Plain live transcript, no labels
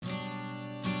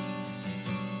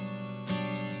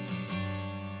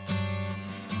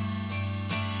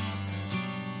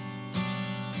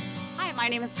My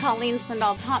name is Colleen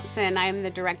Swindoll Thompson. I am the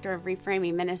Director of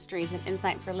Reframing Ministries at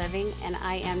Insight for Living, and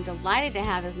I am delighted to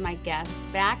have as my guest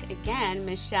back again,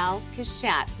 Michelle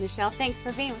Cushatt. Michelle, thanks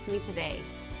for being with me today.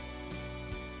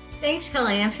 Thanks,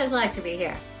 Colleen. I'm so glad to be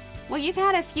here. Well, you've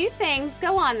had a few things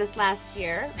go on this last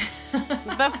year.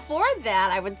 Before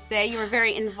that, I would say you were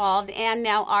very involved and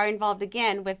now are involved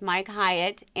again with Mike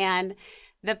Hyatt and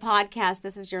the podcast,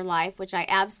 This Is Your Life, which I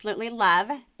absolutely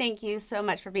love. Thank you so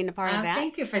much for being a part of that.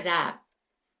 Thank you for that.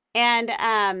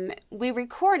 And we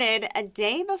recorded a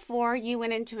day before you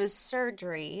went into a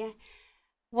surgery.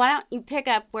 Why don't you pick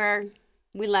up where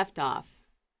we left off?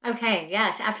 Okay,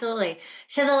 yes, absolutely.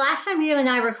 So the last time you and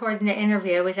I recorded an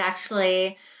interview was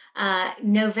actually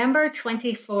November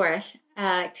 24th,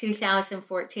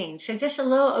 2014. So just a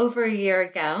little over a year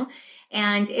ago.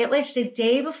 And it was the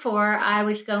day before I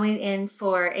was going in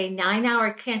for a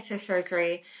 9-hour cancer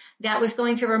surgery that was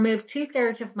going to remove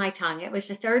 2/3 of my tongue. It was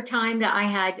the third time that I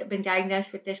had been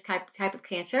diagnosed with this type of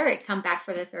cancer. It come back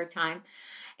for the third time.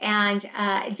 And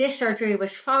this surgery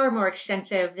was far more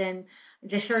extensive than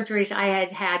the surgeries I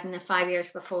had had in the 5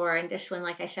 years before. And this one,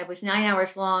 like I said, was 9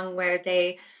 hours long, where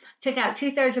they took out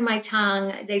 2/3 of my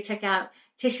tongue. They took out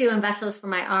tissue and vessels from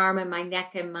my arm and my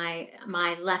neck and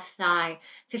my left thigh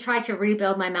to try to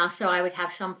rebuild my mouth so I would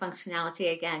have some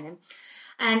functionality again.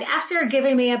 And after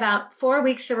giving me about 4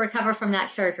 weeks to recover from that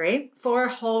surgery, 4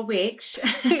 whole weeks.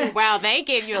 Wow, they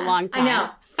gave you a long time. I know,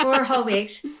 4 whole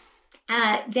weeks.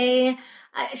 They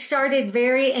started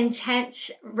very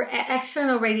intense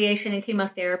external radiation and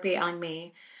chemotherapy on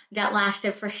me that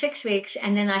lasted for 6 weeks.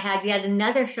 And then I had yet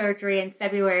another surgery in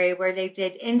February where they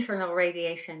did internal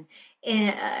radiation,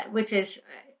 which is,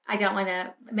 I don't want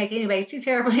to make anybody too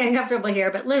terribly uncomfortable here,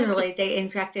 but literally they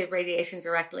injected radiation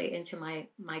directly into my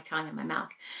tongue and my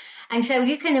mouth. And so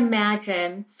you can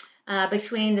imagine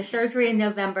between the surgery in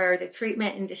November, the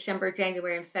treatment in December,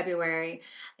 January, and February,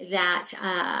 that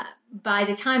by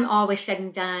the time all was said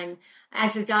and done,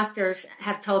 as the doctors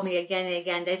have told me again and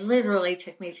again, they literally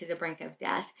took me to the brink of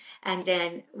death. And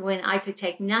then when I could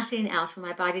take nothing else, when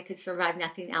my body could survive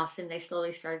nothing else, then they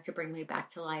slowly started to bring me back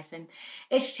to life. And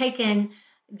it's taken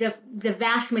the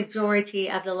vast majority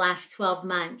of the last 12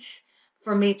 months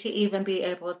for me to even be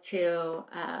able to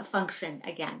function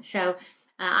again. So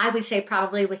I would say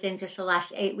probably within just the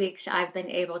last 8 weeks, I've been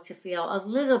able to feel a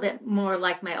little bit more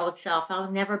like my old self. I'll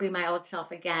never be my old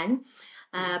self again,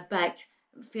 but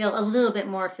feel a little bit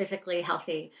more physically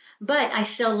healthy. But I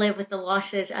still live with the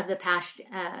losses of the past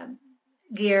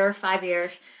 5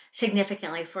 years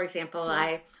significantly. For example,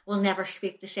 I will never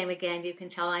speak the same again. You can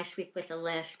tell I speak with a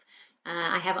lisp.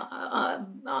 I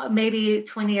have maybe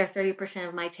 20 or 30%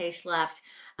 of my taste left.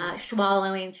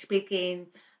 Swallowing,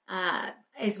 speaking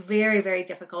is very, very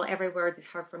difficult. Every word is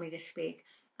hard for me to speak.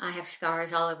 I have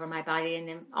scars all over my body and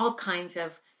then all kinds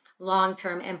of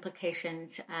long-term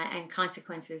implications and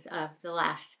consequences of the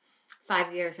last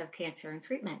 5 years of cancer and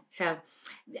treatment. So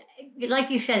like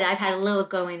you said, I've had a little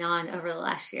going on over the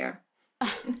last year.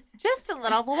 Just a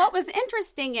little. Well, what was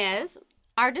interesting is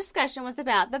our discussion was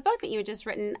about the book that you had just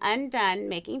written, Undone,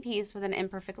 Making Peace with an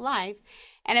Imperfect Life.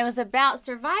 And it was about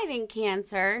surviving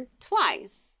cancer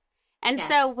twice. And yes.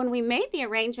 So when we made the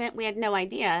arrangement, we had no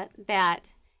idea that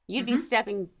you'd be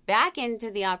stepping back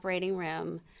into the operating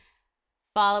room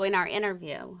following our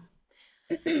interview.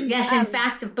 Yes, in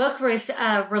fact, the book was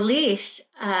released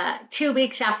 2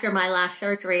 weeks after my last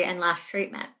surgery and last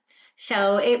treatment.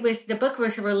 So the book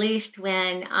was released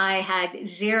when I had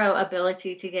zero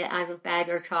ability to get out of bed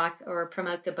or talk or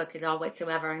promote the book at all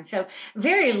whatsoever. And so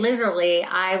very literally,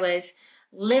 I was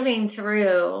living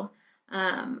through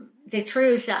the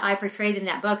truths that I portrayed in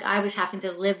that book. I was having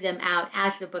to live them out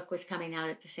as the book was coming out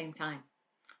at the same time.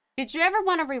 Did you ever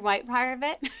want to rewrite part of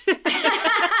it?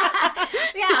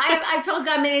 Yeah, I've told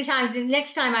God many times, the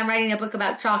next time I'm writing a book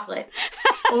about chocolate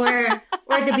or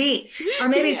the beach, or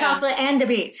maybe chocolate and the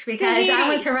beach, because I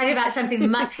want to write about something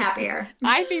much happier.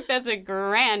 I think that's a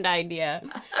grand idea.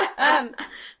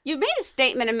 You made a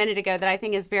statement a minute ago that I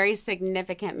think is very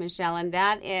significant, Michelle, and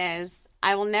that is,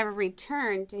 I will never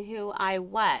return to who I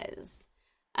was.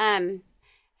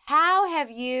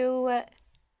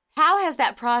 How has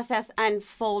that process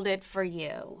unfolded for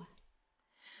you?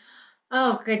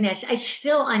 Oh, goodness. It's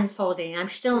still unfolding. I'm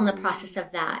still in the process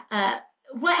of that.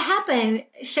 What happened,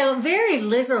 so very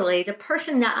literally, the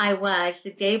person that I was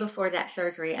the day before that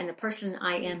surgery and the person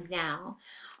I am now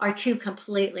are two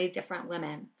completely different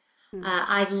women.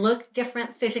 I look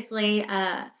different physically.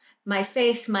 My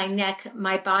face, my neck,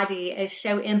 my body is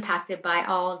so impacted by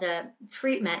all the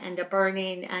treatment and the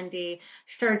burning and the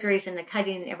surgeries and the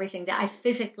cutting and everything that I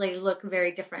physically look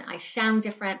very different. I sound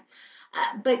different.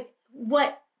 But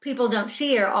what people don't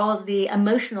see are all of the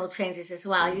emotional changes as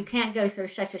well. You can't go through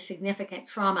such a significant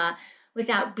trauma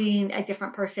without being a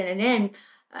different person. And then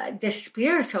the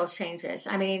spiritual changes.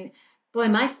 I mean, boy,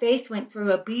 my faith went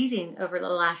through a beating over the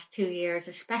last 2 years,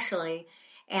 especially.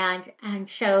 And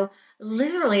so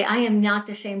literally, I am not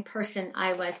the same person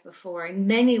I was before. In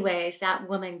many ways, that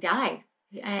woman died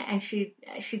and she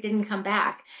didn't come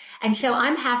back. And so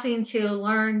I'm having to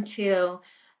learn to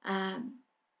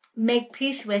make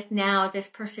peace with now this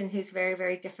person who's very,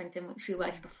 very different than what she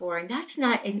was before. And that's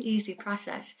not an easy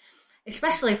process,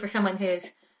 especially for someone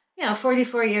who's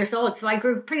 44 years old. So I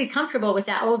grew pretty comfortable with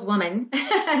that old woman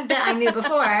that I knew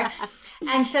before.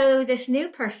 And so this new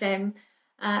person,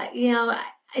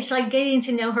 it's like getting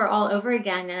to know her all over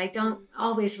again. And I don't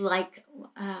always like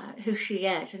who she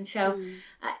is. And so,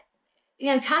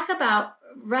 talk about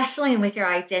wrestling with your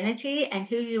identity and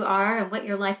who you are and what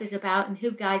your life is about and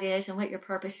who God is and what your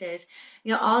purpose is.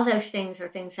 All those things are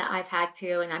things that I've had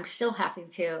to, and I'm still having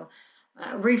to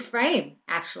reframe,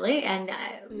 actually, and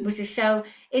which is so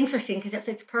interesting because it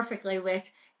fits perfectly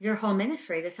with your whole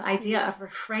ministry, this idea of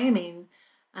reframing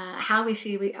how we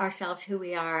see ourselves, who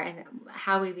we are, and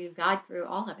how we view God through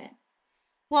all of it.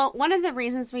 Well, one of the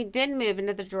reasons we did move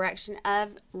into the direction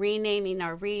of renaming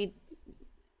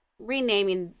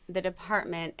the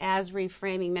department as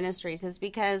Reframing Ministries is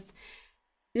because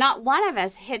not one of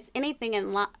us hits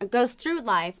anything goes through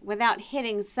life without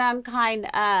hitting some kind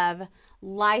of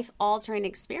life-altering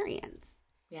experience.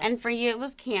 Yes. And for you, it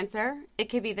was cancer. It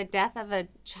could be the death of a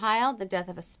child, the death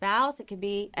of a spouse. It could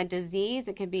be a disease.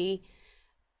 It could be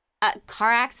a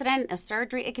car accident, a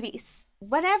surgery. It could be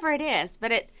whatever it is.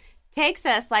 But it takes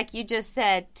us, like you just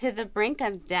said, to the brink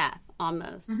of death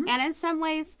almost. Mm-hmm. And in some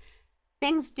ways,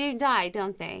 things do die,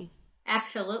 don't they?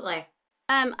 Absolutely.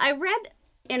 I read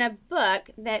in a book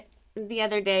that the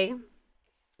other day,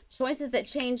 Choices That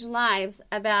Change Lives,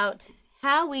 about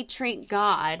how we treat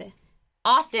God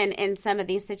often in some of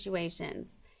these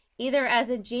situations, either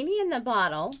as a genie in the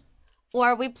bottle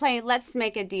or we play let's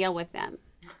make a deal with them.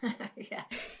 Yeah.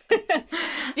 Do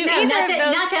no, either not of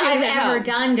those not that I've ever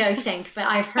done those things, but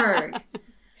I've heard.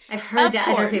 That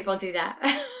other people do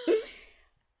that.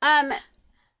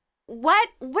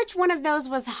 Which one of those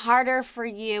was harder for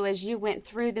you as you went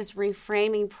through this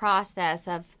reframing process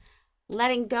of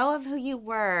letting go of who you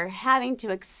were, having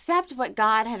to accept what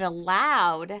God had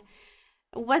allowed?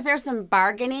 Was there some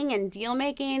bargaining and deal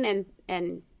making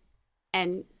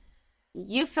and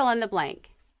you fill in the blank?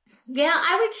 Yeah,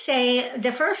 I would say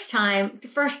the first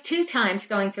 2 times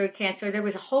going through cancer, there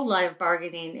was a whole lot of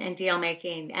bargaining and deal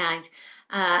making and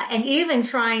even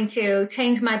trying to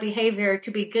change my behavior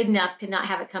to be good enough to not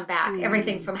have it come back.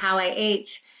 Everything from how I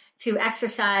ate to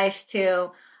exercise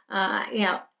to,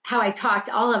 how I talked,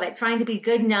 all of it, trying to be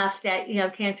good enough that,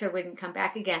 cancer wouldn't come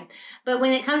back again. But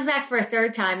when it comes back for a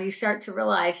third time, you start to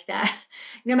realize that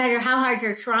no matter how hard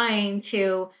you're trying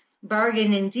to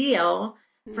bargain and deal,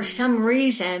 for some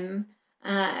reason,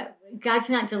 God's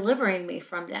not delivering me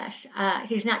from this.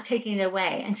 He's not taking it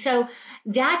away. And so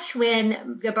that's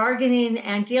when the bargaining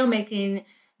and deal making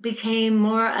became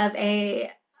more of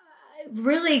a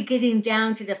really getting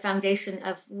down to the foundation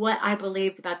of what I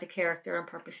believed about the character and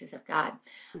purposes of God,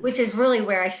 which is really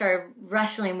where I started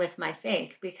wrestling with my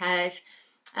faith. Because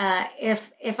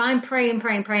if I'm praying,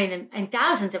 and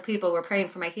thousands of people were praying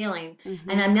for my healing,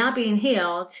 and I'm not being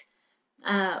healed,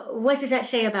 what does that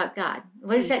say about God?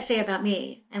 What does that say about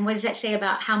me? And what does that say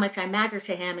about how much I matter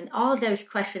to him? And all those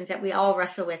questions that we all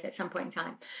wrestle with at some point in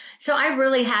time. So I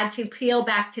really had to peel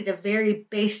back to the very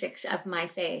basics of my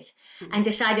faith and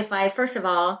decide if I, first of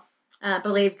all,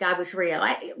 believed God was real.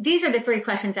 These are the 3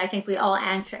 questions I think we all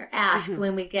ask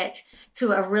when we get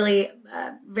to a really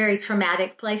very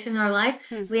traumatic place in our life.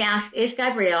 We ask, is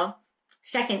God real?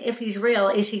 Second, if he's real,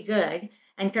 is he good?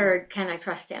 And third, can I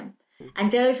trust him?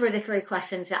 And those were the 3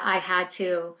 questions that I had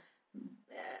to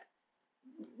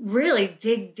really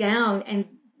dig down and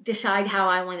decide how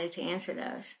I wanted to answer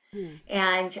those.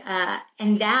 And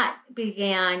that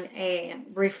began a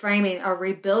reframing or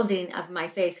rebuilding of my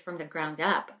faith from the ground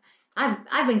up.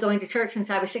 I've been going to church since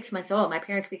I was 6 months old. My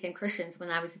parents became Christians when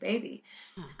I was a baby.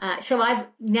 So I've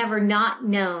never not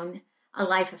known a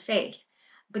life of faith.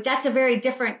 But that's a very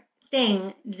different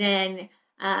thing than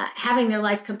having their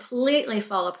life completely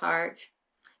fall apart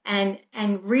and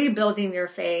rebuilding your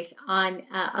faith on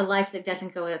a life that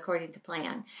doesn't go according to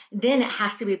plan. Then it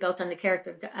has to be built on the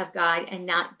character of God and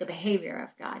not the behavior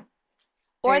of God.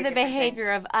 Or the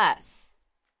behavior of us.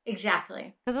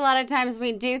 Exactly. Because a lot of times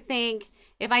we do think,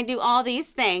 if I do all these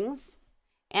things,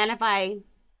 and if I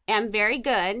am very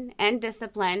good and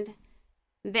disciplined,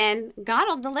 then God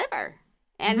will deliver.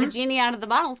 and the genie out of the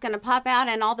bottle is going to pop out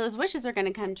and all those wishes are going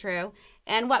to come true.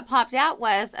 And what popped out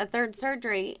was a third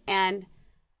surgery and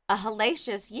a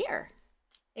hellacious year.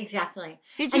 Exactly.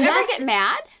 Did you ever get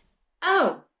mad?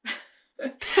 Oh,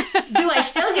 do I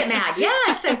still get mad?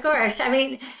 Yes, of course. I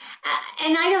mean,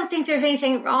 and I don't think there's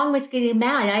anything wrong with getting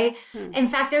mad. In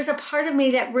fact, there's a part of me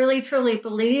that really truly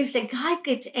believes that God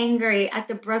gets angry at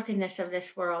the brokenness of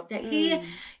this world. That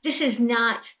this is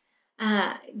not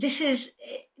the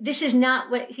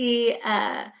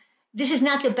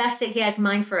best that he has in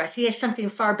mind for us. He has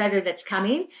something far better that's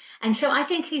coming. And so I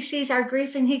think he sees our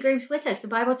grief and he grieves with us. The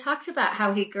Bible talks about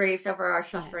how he grieves over our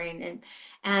suffering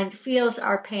and feels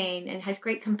our pain and has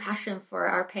great compassion for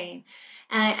our pain.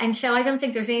 And so I don't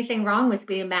think there's anything wrong with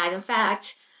being mad. In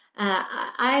fact,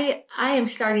 I am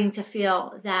starting to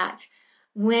feel that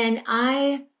when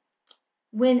I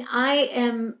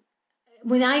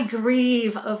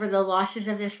grieve over the losses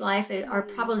of this life are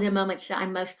probably the moments that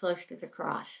I'm most close to the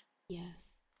cross.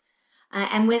 Yes.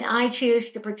 And when I choose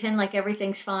to pretend like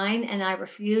everything's fine and I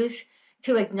refuse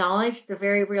to acknowledge the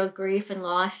very real grief and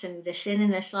loss and the sin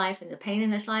in this life and the pain in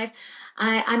this life,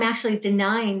 I'm actually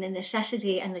denying the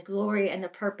necessity and the glory and the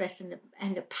purpose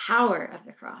and the power of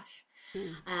the cross.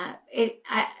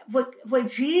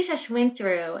 What Jesus went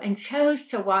through and chose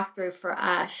to walk through for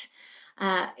us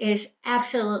is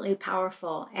absolutely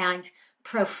powerful and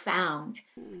profound.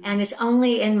 And it's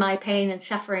only in my pain and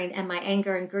suffering and my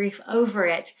anger and grief over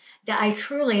it that I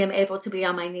truly am able to be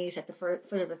on my knees at the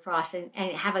foot of the cross and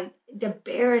have the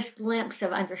barest glimpse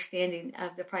of understanding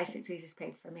of the price that Jesus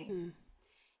paid for me.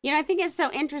 You know, I think it's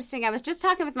so interesting. I was just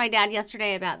talking with my dad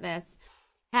yesterday about this,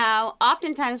 how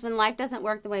oftentimes when life doesn't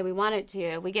work the way we want it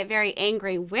to, we get very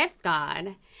angry with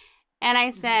God. And I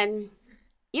said,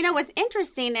 you know, what's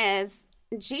interesting is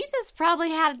Jesus probably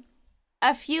had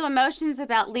a few emotions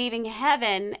about leaving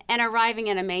heaven and arriving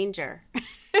in a manger.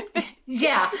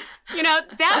 Yeah. You know,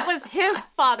 that was his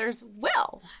Father's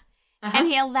will. And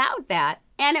he allowed that.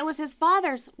 And it was his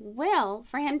Father's will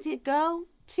for him to go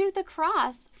to the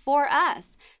cross for us.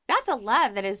 That's a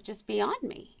love that is just beyond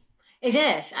me. It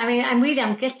is. I mean, and we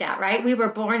don't get that, right? We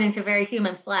were born into very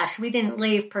human flesh. We didn't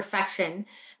leave perfection.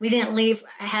 We didn't leave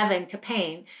heaven to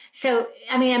pain. So,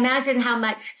 I mean, imagine how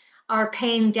much our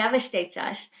pain devastates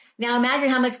us. Now imagine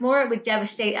how much more it would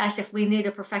devastate us if we knew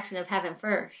the perfection of heaven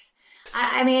first.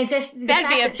 I mean, that'd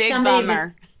be a big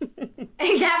bummer.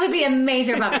 That would be a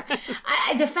major bummer.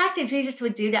 The fact that Jesus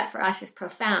would do that for us is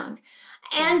profound.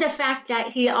 And the fact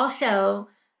that he also,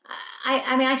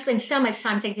 I spend so much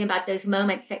time thinking about those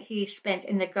moments that he spent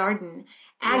in the garden,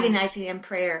 agonizing in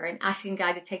prayer and asking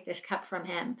God to take this cup from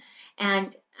him.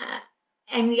 And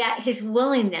yet his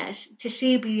willingness to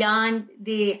see beyond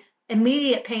the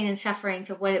immediate pain and suffering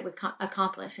to what it would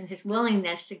accomplish, and his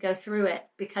willingness to go through it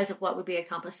because of what would be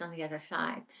accomplished on the other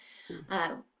side.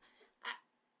 I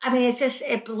mean,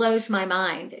 it blows my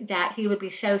mind that he would be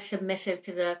so submissive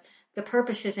to the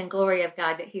purposes and glory of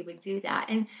God that he would do that.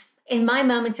 And in my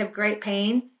moments of great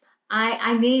pain,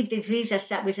 I need the Jesus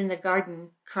that was in the garden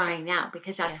crying out,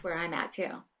 because that's where I'm at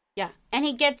too. Yeah. And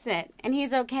he gets it, and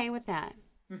he's okay with that.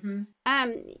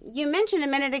 You mentioned a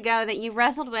minute ago that you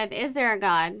wrestled with, is there a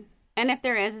God? And if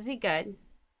there is he good?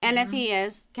 And if he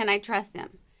is, can I trust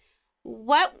him?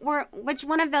 Which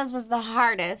one of those was the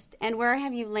hardest, and where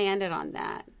have you landed on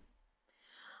that?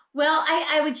 Well,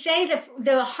 I would say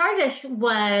the hardest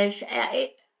was,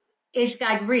 is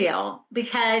God real?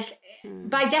 Because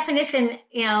by definition,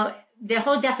 you know, the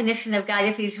whole definition of God,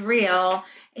 if he's real,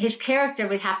 his character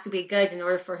would have to be good in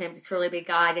order for him to truly be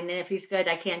God. And then if he's good,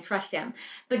 I can't trust him.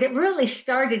 But it really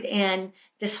started in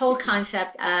this whole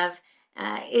concept of,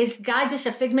 is God just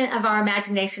a figment of our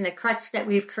imagination, a crutch that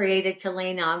we've created to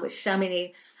lean on, which so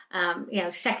many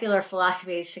secular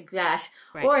philosophies suggest,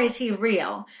 or is he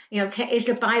real? You know, is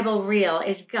the Bible real?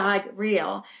 Is God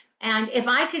real? And if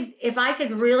I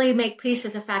could really make peace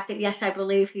with the fact that, yes, I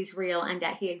believe he's real and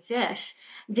that he exists,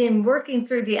 then working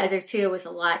through the other two was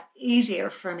a lot easier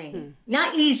for me.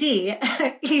 Not easy,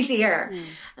 easier.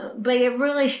 But it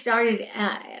really started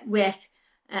with,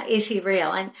 is he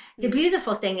real? And the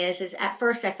beautiful thing is at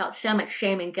first I felt so much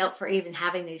shame and guilt for even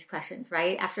having these questions,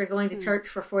 right? After going to church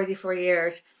for 44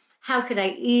 years, how could I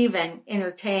even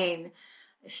entertain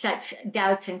such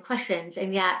doubts and questions?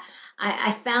 And yet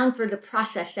I found through the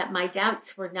process that my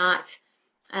doubts were not,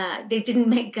 they didn't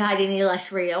make God any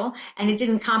less real, and it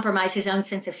didn't compromise his own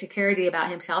sense of security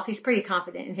about himself. He's pretty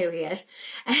confident in who he is.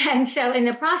 And so in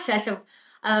the process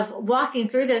of walking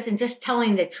through those and just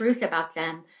telling the truth about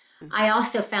them, I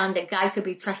also found that God could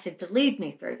be trusted to lead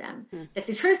me through them, that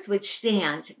the truth would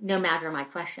stand no matter my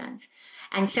questions.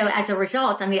 And so as a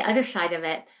result, on the other side of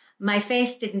it, my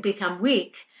faith didn't become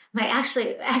weak.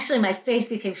 Actually, my faith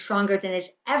became stronger than it's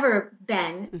ever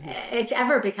been. It's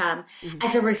ever become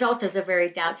as a result of the very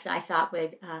doubts that I thought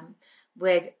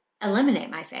would eliminate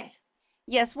my faith.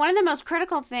 Yes, one of the most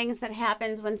critical things that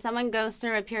happens when someone goes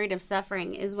through a period of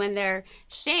suffering is when they're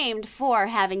shamed for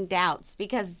having doubts,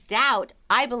 because doubt,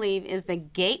 I believe, is the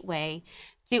gateway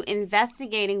to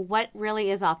investigating what really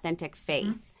is authentic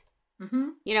faith.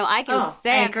 You know, I can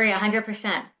say, I agree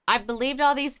 100%. I've believed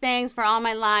all these things for all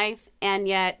my life, and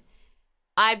yet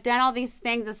I've done all these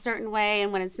things a certain way,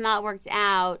 and when it's not worked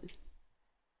out,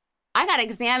 I got to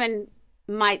examine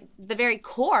the very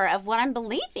core of what I'm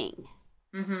believing.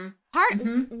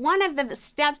 One of the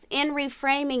steps in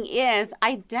reframing is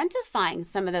identifying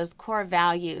some of those core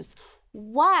values.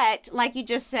 What, like you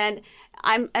just said,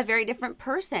 I'm a very different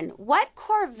person. What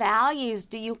core values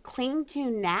do you cling to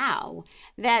now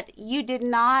that you did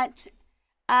not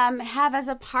have as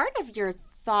a part of your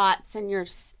thoughts and your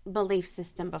belief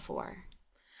system before?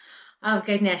 Oh,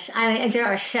 goodness. There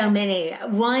are so many.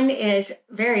 One is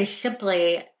very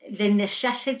simply the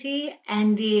necessity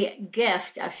and the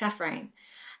gift of suffering.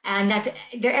 And that's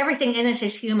everything in us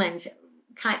as humans.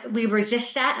 We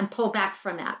resist that and pull back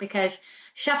from that because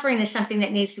suffering is something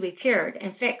that needs to be cured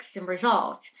and fixed and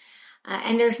resolved.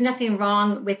 And there's nothing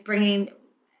wrong with bringing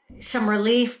some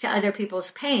relief to other people's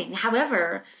pain.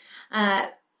 However, I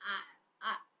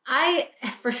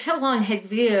for so long had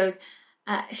viewed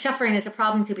suffering as a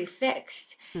problem to be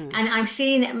fixed. And I'm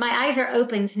seeing, my eyes are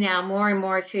opened now more and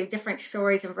more to different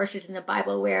stories and verses in the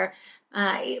Bible where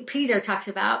Peter talks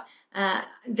about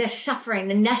the suffering,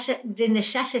 the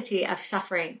necessity of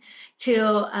suffering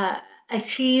to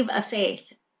achieve a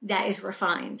faith that is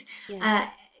refined. Yes.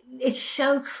 It's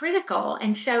so critical.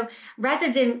 And so rather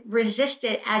than resist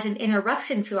it as an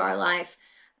interruption to our life,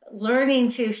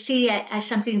 learning to see it as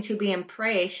something to be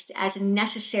embraced as a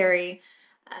necessary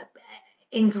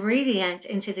ingredient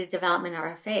into the development of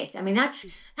our faith. I mean, that's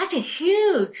a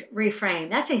huge reframe.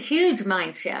 That's a huge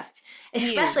mind shift,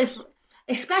 especially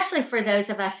for those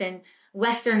of us in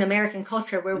Western American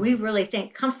culture where we really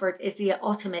think comfort is the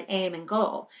ultimate aim and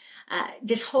goal.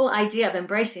 This whole idea of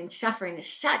embracing suffering is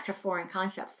such a foreign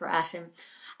concept for us.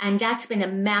 And that's been a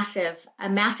massive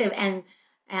and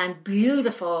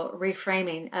beautiful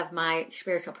reframing of my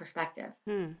spiritual perspective.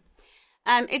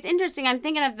 It's interesting. I'm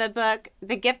thinking of the book,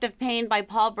 The Gift of Pain by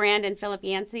Paul Brand and Philip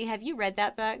Yancey. Have you read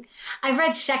that book? I've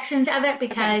read sections of it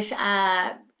because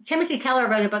Timothy Keller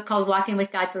wrote a book called Walking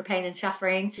with God Through Pain and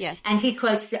Suffering. Yes. And he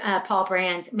quotes Paul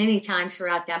Brand many times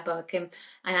throughout that book. And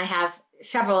I have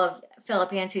several of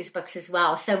Philip Yancey's books as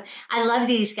well. So I love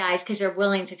these guys because they're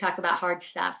willing to talk about hard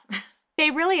stuff. They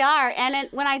really are. And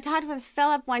when I talked with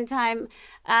Philip one time,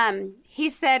 he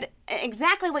said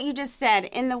exactly what you just said.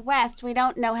 In the West, we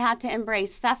don't know how to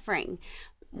embrace suffering,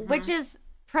 which is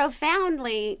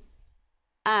profoundly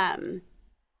hard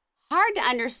to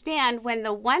understand when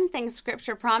the one thing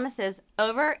Scripture promises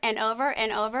over and over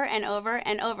and over and over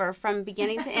and over from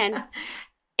beginning to end,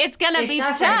 it's going to be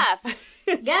tough.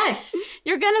 Yes.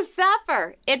 You're going to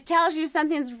suffer. It tells you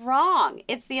something's wrong.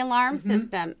 It's the alarm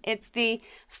system. It's the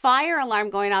fire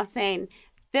alarm going off saying,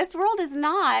 this world is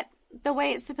not the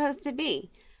way it's supposed to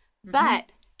be.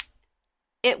 But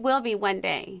it will be one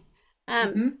day.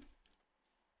 In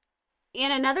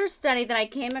another study that I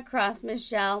came across,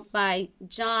 Michelle, by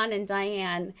John and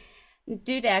Diane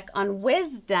Dudek on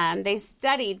wisdom, they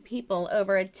studied people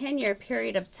over a 10-year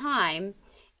period of time.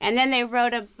 And then they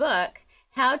wrote a book,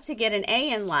 How to Get an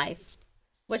A in Life,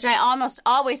 which I almost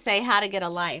always say how to get a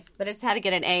life, but it's how to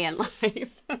get an A in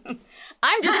life.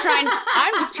 I'm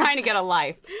just trying to get a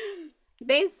life.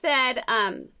 They said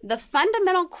the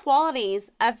fundamental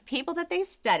qualities of people that they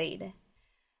studied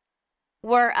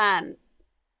were,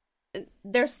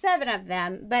 there's 7 of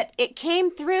them, but it came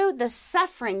through the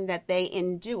suffering that they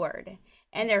endured,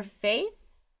 and their faith,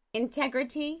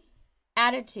 integrity,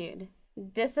 attitude,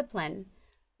 discipline,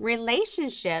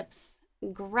 relationships,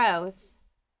 growth,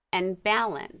 and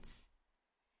balance.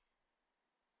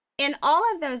 In all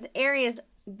of those areas,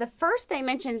 the first they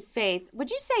mentioned faith. Would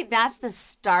you say that's the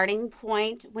starting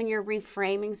point when you're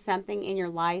reframing something in your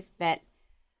life that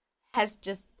has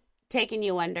just taken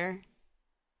you under?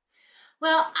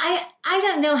 Well, I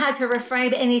don't know how to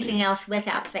reframe anything else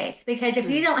without faith, because if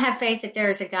you don't have faith that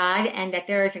there is a God and that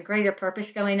there is a greater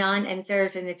purpose going on and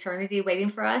there's an eternity waiting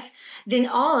for us, then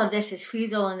all of this is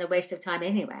futile and a waste of time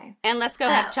anyway. And let's go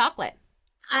have chocolate.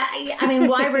 I mean,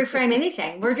 why reframe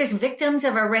anything? We're just victims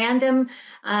of a random,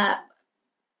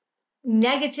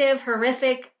 negative,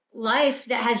 horrific life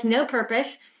that has no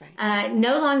purpose,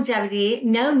 no longevity,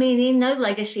 no meaning, no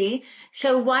legacy.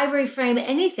 So why reframe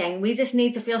anything? We just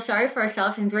need to feel sorry for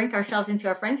ourselves and drink ourselves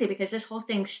into a frenzy because this whole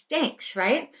thing stinks,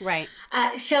 right? Right.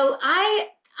 So I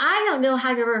don't know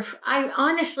how to, I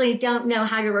honestly don't know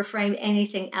how to reframe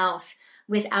anything else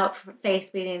without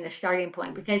faith being the starting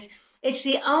point, because it's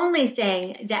the only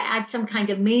thing that adds some kind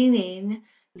of meaning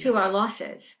to our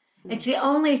losses. It's the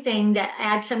only thing that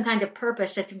adds some kind of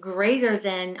purpose that's greater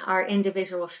than our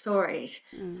individual stories.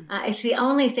 It's the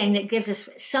only thing that gives us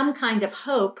some kind of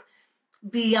hope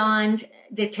beyond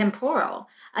the temporal.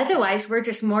 Otherwise, we're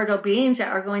just mortal beings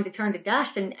that are going to turn to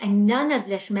dust, and none of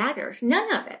this matters.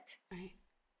 None of it. Right.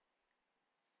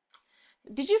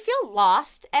 Did you feel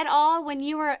lost at all when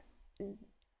you were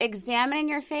examining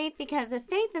your faith? Because the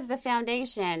faith is the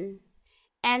foundation,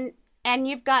 and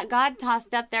you've got God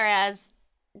tossed up there as,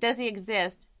 does he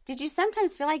exist? Did you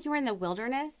sometimes feel like you were in the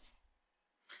wilderness?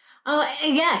 Oh,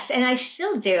 yes, and I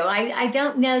still do. I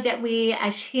don't know that we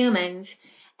as humans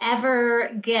ever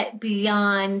get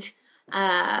beyond,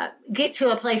 get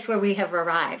to a place where we have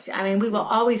arrived. I mean, we will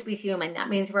always be human. That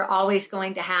means we're always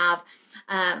going to have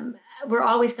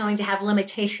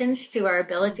limitations to our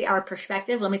ability, our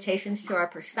perspective, limitations to our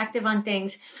perspective on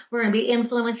things. We're going to be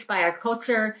influenced by our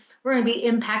culture. We're going to be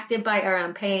impacted by our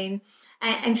own pain.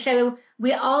 And so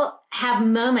we all have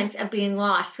moments of being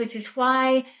lost, which is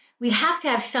why we have to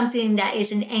have something that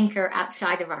is an anchor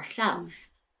outside of ourselves.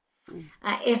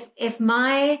 If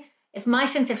my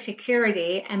sense of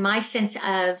security and my sense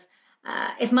of,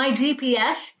 if my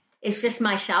GPS is just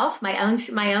myself, my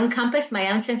own compass, my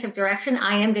own sense of direction,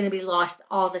 I am going to be lost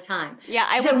all the time. Yeah,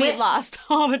 I would be lost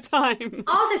all the time.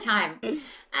 All the time.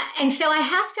 And so I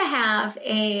have to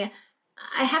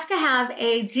have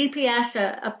a GPS,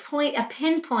 a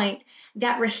pinpoint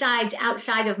that resides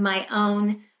outside of my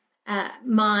own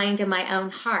mind and my own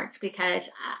heart, because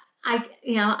I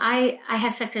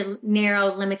have such a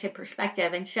narrow, limited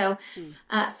perspective. And so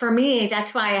for me,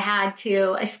 that's why I had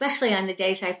to, especially on the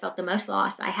days I felt the most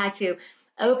lost, I had to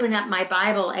open up my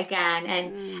Bible again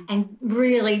and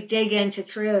really dig into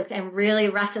truth and really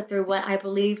wrestle through what I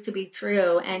believe to be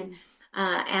true, and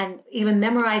even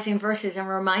memorizing verses and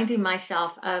reminding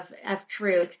myself of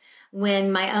truth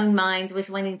when my own mind was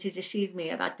wanting to deceive me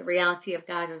about the reality of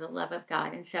God or the love of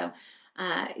God. And so,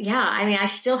 I mean, I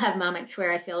still have moments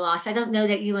where I feel lost. I don't know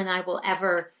that you and I will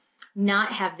ever not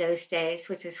have those days,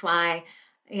 which is why,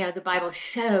 the Bible is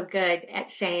so good at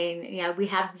saying, we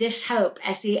have this hope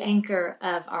as the anchor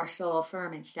of our soul,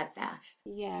 firm and steadfast.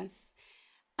 Yes.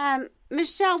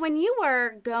 Michelle, when you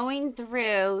were going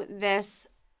through this,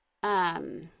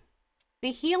 the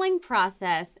healing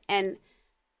process, and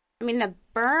I mean, the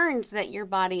burns that your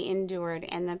body endured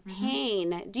and the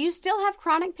pain, do you still have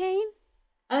chronic pain?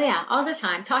 Oh yeah, all the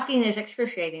time. Talking is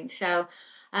excruciating. So,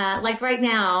 like right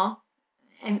now,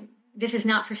 and this is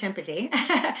not for sympathy,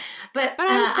 but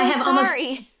I'm so I have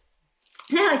sorry.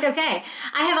 No, it's okay.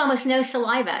 I have almost no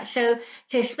saliva. So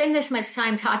to spend this much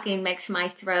time talking makes my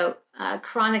throat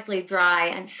chronically dry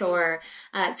and sore.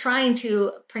 Trying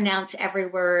to pronounce every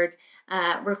word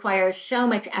requires so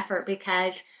much effort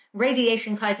because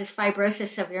radiation causes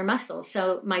fibrosis of your muscles.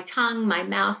 So my tongue, my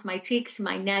mouth, my cheeks,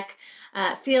 my neck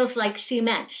feels like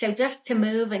cement. So just to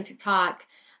move and to talk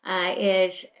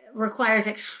requires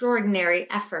extraordinary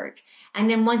effort. And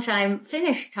then once I'm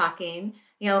finished talking,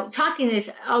 talking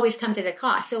always comes at a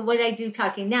cost. So what I do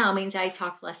talking now means I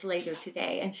talk less later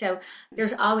today. And so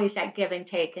there's always that give and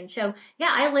take. And so,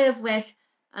 I live with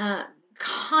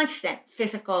constant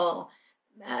physical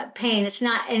pain. It's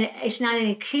not an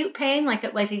acute pain like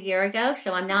it was a year ago.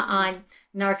 So I'm not on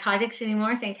narcotics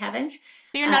anymore, thank heavens.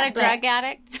 You're not a drug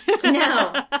addict?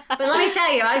 No. But let me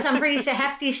tell you, I was on pretty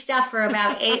hefty stuff for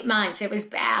about 8 months. It was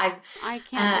bad. I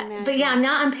can't imagine. But I'm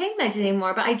not on pain meds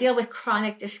anymore, but I deal with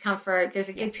chronic discomfort. There's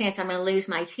a good chance I'm going to lose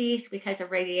my teeth because of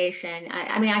radiation.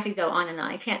 I mean, I could go on and on.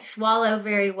 I can't swallow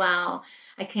very well.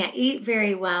 I can't eat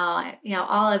very well.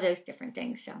 All of those different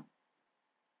things. So.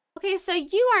 Okay, so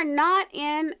you are not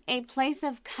in a place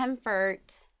of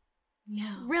comfort. No.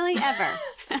 Really, ever?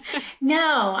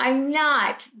 No, I'm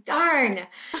not. Darn.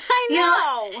 I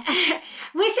know.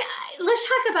 Let's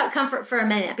talk about comfort for a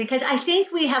minute, because I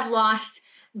think we have lost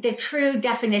the true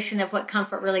definition of what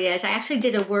comfort really is. I actually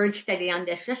did a word study on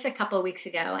this just a couple of weeks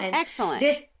ago. And excellent.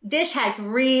 This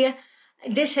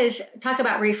has talk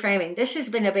about reframing. This has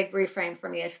been a big reframe for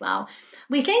me as well.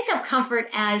 We think of comfort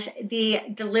as the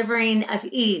delivering of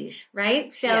ease,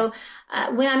 right? So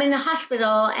when I'm in the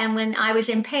hospital and when I was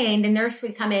in pain, the nurse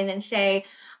would come in and say,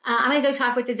 I'm going to go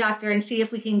talk with the doctor and see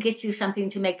if we can get you something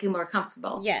to make you more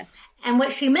comfortable. Yes. And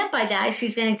what she meant by that is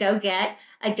she's going to go get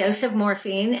a dose of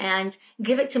morphine and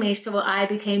give it to me so I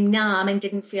became numb and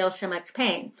didn't feel so much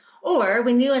pain. Or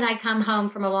when you and I come home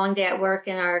from a long day at work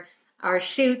in our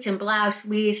suits and blouse,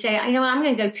 we say, you know what, I'm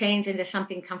going to go change into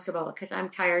something comfortable because I'm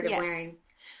tired of wearing,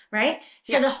 right?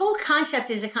 So the whole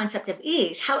concept is a concept of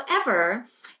ease. However,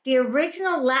 the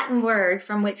original Latin word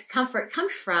from which comfort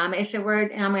comes from is the word,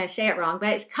 and I'm going to say it wrong,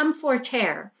 but it's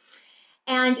comfortere.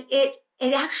 And it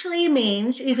actually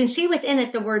means, you can see within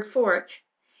it the word fort,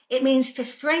 it means to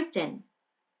strengthen.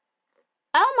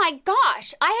 Oh my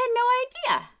gosh, I had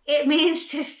no idea. It means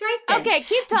to strengthen. Okay,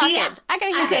 keep talking. I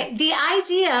gotta hear this. The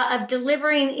idea of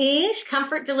delivering ease,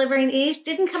 comfort delivering ease,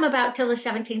 didn't come about till the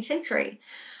 17th century.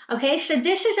 Okay, so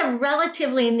this is a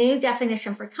relatively new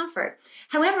definition for comfort.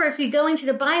 However, if you go into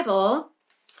the Bible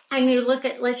and you look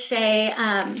at, let's see,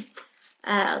 1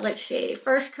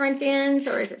 Corinthians,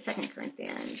 or is it 2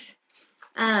 Corinthians?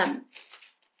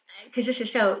 Because this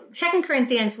is 2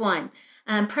 Corinthians 1.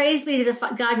 Praise be to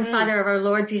the God and Father of our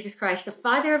Lord Jesus Christ, the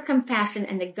Father of compassion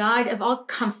and the God of all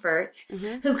comfort,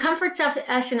 who comforts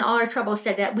us in all our troubles,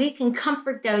 so that we can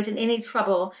comfort those in any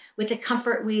trouble with the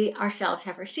comfort we ourselves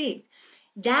have received.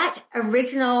 That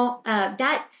original,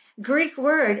 that Greek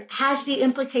word has the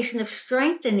implication of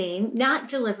strengthening, not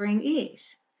delivering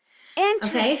ease.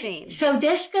 Interesting. Okay? So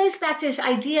this goes back to this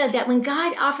idea that when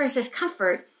God offers us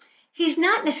comfort, he's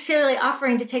not necessarily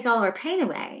offering to take all our pain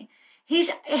away.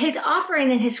 His offering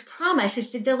and his promise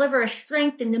is to deliver us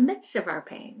strength in the midst of our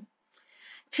pain,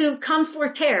 to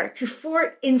comfortere,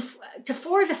 to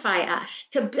fortify us,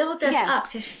 to build us up,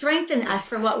 to strengthen us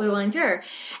for what we will endure.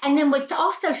 And then what's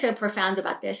also so profound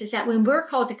about this is that when we're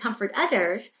called to comfort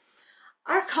others,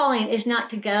 our calling is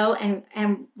not to go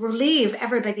and relieve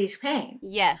everybody's pain.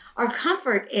 Yes. Our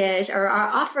comfort is, or our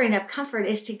offering of comfort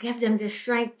is to give them the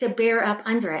strength to bear up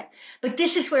under it. But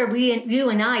this is where you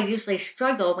and I usually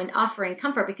struggle when offering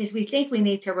comfort, because we think we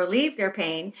need to relieve their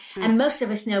pain. And most of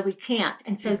us know we can't.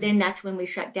 And so then that's when we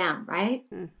shut down, right?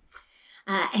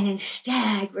 And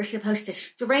instead, we're supposed to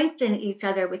strengthen each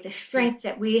other with the strength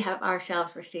that we have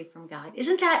ourselves received from God.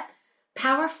 Isn't that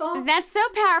powerful? That's so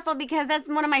powerful, because that's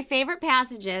one of my favorite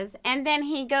passages. And then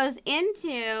he goes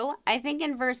into, I think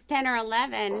in verse 10 or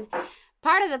 11,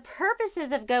 part of the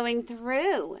purposes of going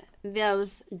through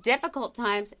those difficult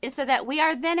times is so that we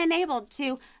are then enabled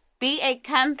to be a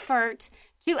comfort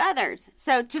to others.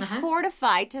 So to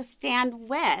fortify, to stand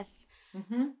with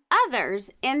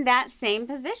others in that same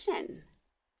position.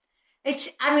 It's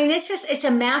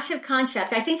a massive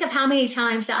concept. I think of how many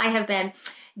times that I have been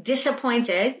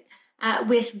disappointed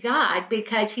with God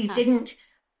because he didn't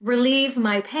relieve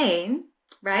my pain,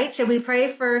 right? So we pray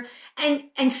for,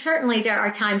 and certainly there are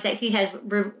times that he has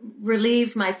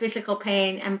relieved my physical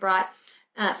pain and brought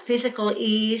physical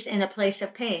ease in a place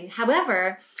of pain.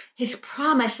 However, his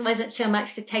promise wasn't so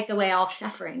much to take away all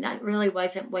suffering. That really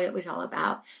wasn't what it was all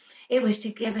about. It was to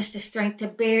give us the strength to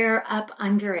bear up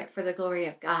under it for the glory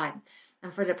of God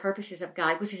and for the purposes of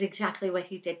God, which is exactly what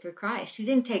he did through Christ. He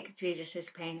didn't take Jesus'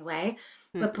 pain away,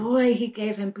 but boy, he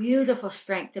gave him beautiful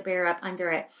strength to bear up under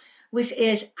it, which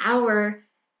is our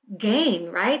gain,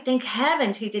 right? Thank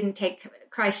heavens he didn't take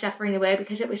Christ's suffering away,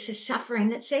 because it was his suffering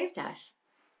that saved us.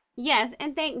 Yes,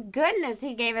 and thank goodness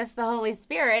he gave us the Holy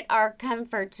Spirit, our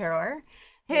comforter,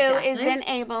 who is then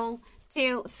able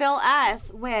to fill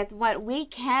us with what we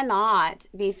cannot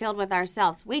be filled with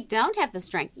ourselves. We don't have the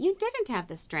strength. You didn't have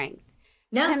the strength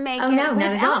to make it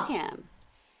without him.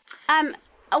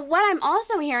 What I'm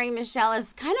also hearing, Michelle,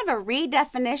 is kind of a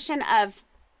redefinition of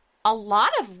a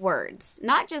lot of words,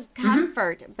 not just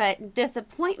comfort, but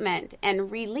disappointment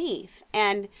and relief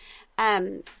and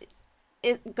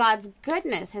God's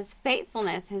goodness, his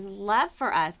faithfulness, his love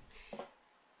for us.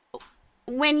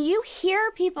 When you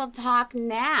hear people talk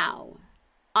now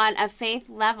on a faith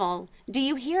level, do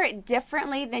you hear it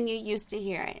differently than you used to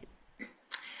hear it?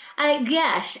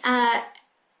 Yes.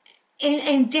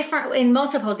 In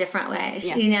multiple different ways.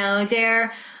 Yeah. You know,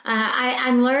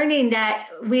 I'm learning that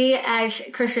we as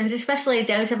Christians, especially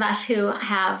those of us who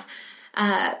have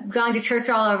gone to church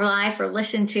all our life or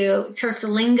listened to church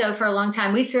lingo for a long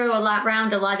time, we throw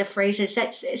around a lot of phrases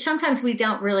that sometimes we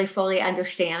don't really fully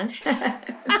understand.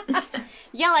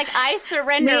 Yeah, like I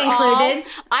surrender all.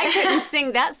 I couldn't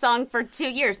sing that song for 2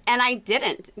 years, and I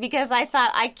didn't, because I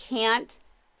thought I can't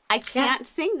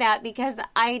sing that because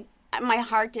my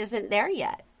heart isn't there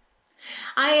yet.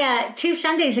 2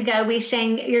 Sundays ago, we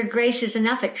sang "Your Grace is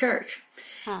Enough" at church.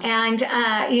 And,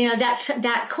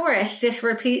 that chorus just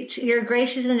repeats, "Your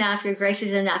grace is enough, your grace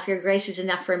is enough, your grace is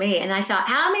enough for me." And I thought,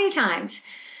 how many times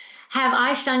have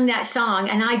I sung that song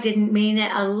and I didn't mean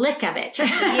it, a lick of it.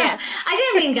 Yes. I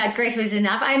didn't mean God's grace was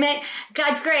enough. I meant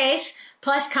God's grace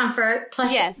plus comfort,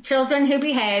 plus children who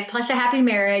behave, plus a happy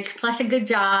marriage, plus a good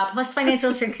job, plus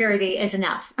financial security is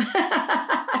enough.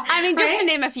 I mean, just to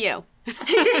name a few.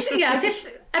 just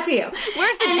a few.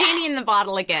 Where's the genie in the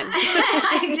bottle again?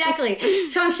 Exactly.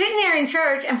 So I'm sitting there in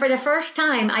church, and for the first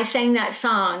time, I sang that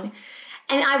song,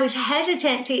 and I was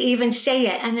hesitant to even say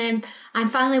it. And then I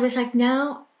finally was like,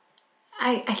 no,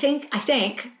 I think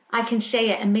I can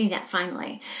say it and mean it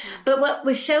finally. But what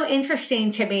was so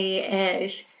interesting to me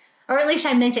is, or at least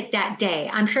I meant it that day.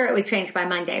 I'm sure it would change by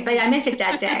Monday, but I meant it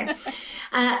that day.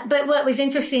 But what was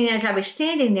interesting as I was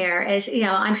standing there is,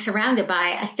 I'm surrounded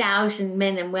by 1,000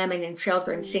 men and women and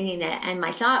children singing it. And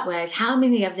my thought was, how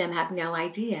many of them have no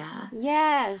idea?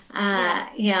 Yes.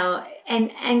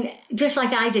 And just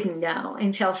like I didn't know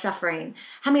until suffering,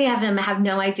 how many of them have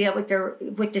no idea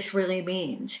what this really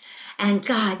means? And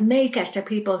God, make us the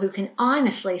people who can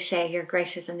honestly say your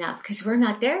grace is enough, because we're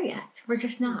not there yet. We're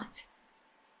just not.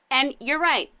 And you're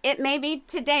right. It may be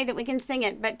today that we can sing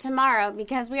it, but tomorrow,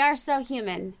 because we are so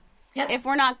human, if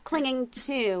we're not clinging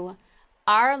to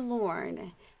our Lord,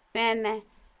 then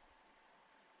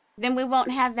we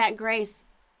won't have that grace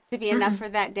to be enough for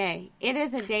that day. It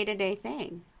is a day-to-day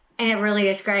thing. And it really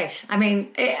is grace. I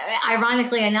mean,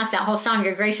 ironically enough, that whole song,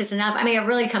 Your Grace is Enough, I mean, it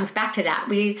really comes back to that.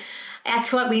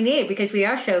 That's what we need, because we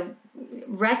are so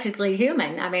wretchedly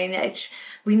human. I mean,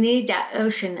 we need that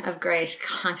ocean of grace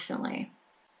constantly.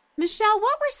 Michelle,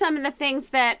 what were some of the things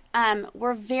that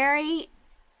were very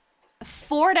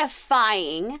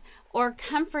fortifying or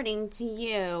comforting to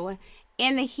you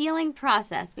in the healing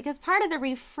process? Because part of the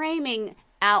reframing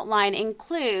outline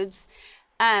includes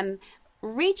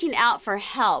reaching out for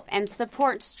help and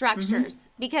support structures. Mm-hmm.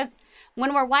 Because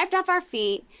when we're wiped off our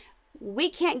feet, we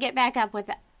can't get back up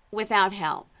without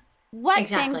help. What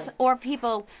things or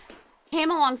people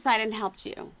came alongside and helped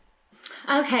you?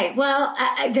 Okay, well,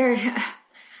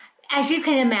 as you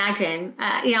can imagine,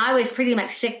 I was pretty much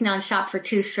sick nonstop for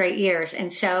 2 straight years.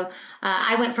 And so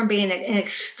I went from being an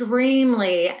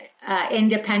extremely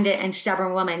independent and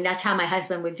stubborn woman, that's how my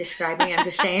husband would describe me, I'm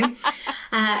just saying,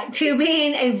 to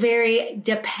being a very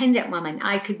dependent woman.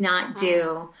 I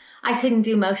couldn't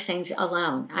do most things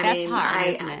alone. That's hard,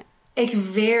 isn't it? It's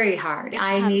very hard.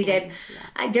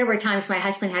 There were times my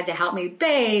husband had to help me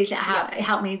bathe,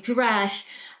 help me dress.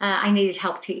 I needed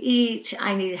help to eat.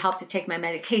 I needed help to take my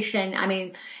medication. I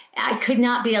mean, I could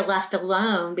not be left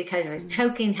alone because of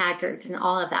choking hazards and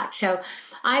all of that. So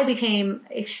I became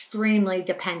extremely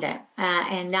dependent,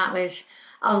 and that was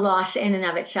a loss in and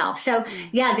of itself. So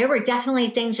there were definitely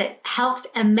things that helped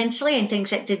immensely and things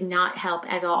that did not help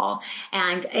at all.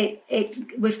 And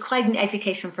it was quite an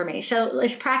education for me. So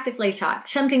let's practically talk.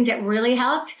 Some things that really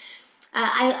helped.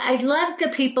 I loved the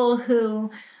people who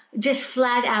just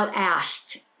flat out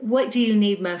asked, what do you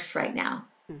need most right now?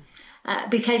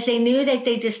 Because they knew that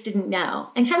they just didn't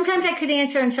know. And sometimes I could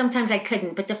answer and sometimes I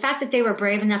couldn't. But the fact that they were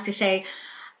brave enough to say,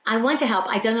 I want to help,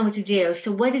 I don't know what to do.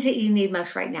 So what is it you need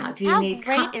most right now? Do you need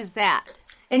How great is that?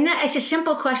 And it's a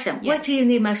simple question. Yes. What do you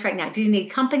need most right now? Do you need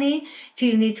company? Do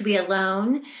you need to be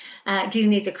alone? Do you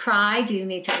need to cry? Do you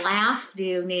need to laugh? Do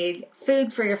you need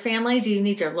food for your family? Do you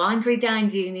need your laundry done?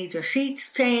 Do you need your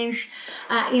sheets changed?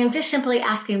 Just simply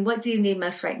asking, what do you need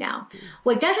most right now?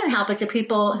 What doesn't help is the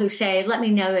people who say, let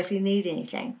me know if you need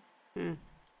anything.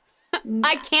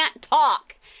 I can't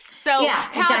talk. So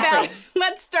how about,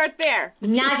 let's start there.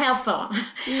 Not helpful.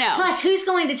 No. Plus, who's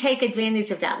going to take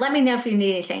advantage of that? Let me know if you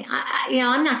need anything.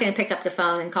 I'm not going to pick up the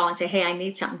phone and call and say, hey, I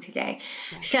need something today.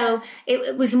 Right. So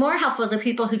it was more helpful to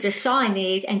people who just saw a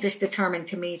need and just determined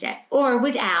to meet it, or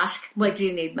would ask, what do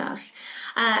you need most?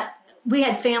 We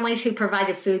had families who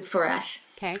provided food for us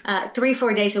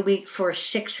 3-4 days a week for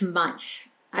 6 months.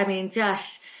 I mean,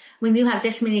 just when you have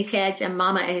this many kids and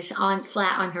mama is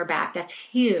flat on her back, that's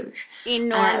huge.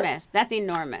 Enormous. That's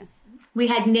enormous. We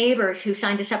had neighbors who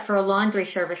signed us up for a laundry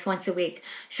service once a week.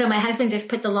 So my husband just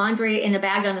put the laundry in a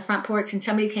bag on the front porch and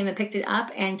somebody came and picked it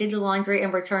up and did the laundry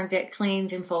and returned it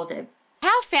cleaned and folded.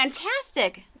 How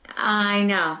fantastic. I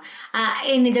know.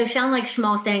 And those sound like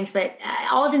small things, but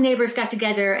all the neighbors got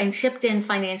together and chipped in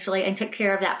financially and took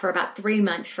care of that for about 3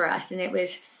 months for us. And it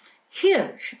was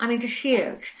huge. I mean, just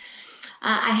huge.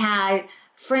 I had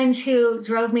friends who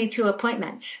drove me to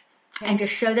appointments and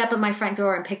just showed up at my front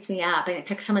door and picked me up. And it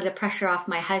took some of the pressure off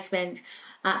my husband.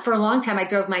 For a long time, I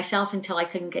drove myself until I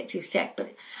couldn't get too sick.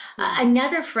 But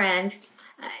another friend,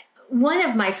 one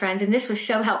of my friends, and this was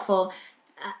so helpful,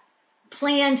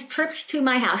 planned trips to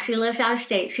my house. She lives out of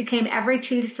state. She came every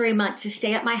 2 to 3 months to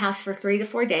stay at my house for 3 to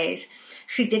 4 days.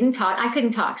 She didn't talk. I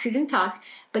couldn't talk. She didn't talk,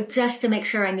 but just to make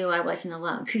sure I knew I wasn't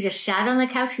alone. She just sat on the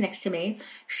couch next to me.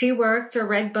 She worked or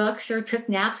read books or took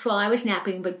naps while I was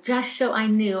napping, but just so I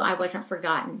knew I wasn't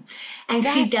forgotten. And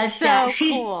she does that.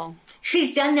 Cool.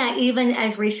 She's done that even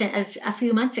as recent as a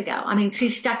few months ago. I mean, she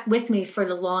stuck with me for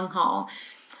the long haul.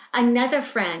 Another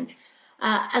friend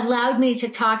allowed me to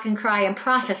talk and cry and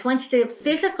process. Once the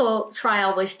physical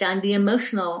trial was done, the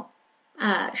emotional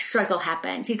struggle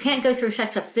happened. You can't go through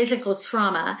such a physical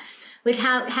trauma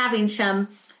without having some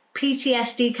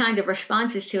PTSD kind of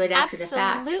responses to it after the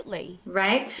fact. Absolutely.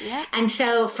 Right? Yeah. And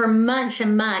so for months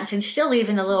and months, and still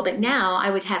even a little bit now,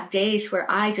 I would have days where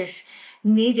I just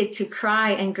needed to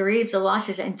cry and grieve the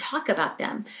losses and talk about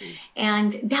them.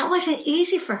 And that wasn't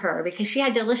easy for her because she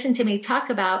had to listen to me talk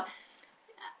about,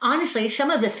 honestly, some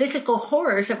of the physical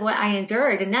horrors of what I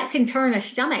endured, and that can turn a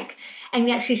stomach. And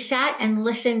yet she sat and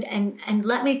listened and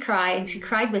let me cry, and she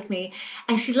cried with me,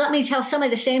 and she let me tell some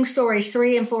of the same stories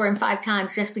 3 and 4 and 5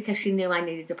 times just because she knew I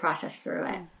needed to process through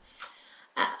it.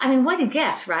 I mean, what a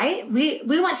gift, right? We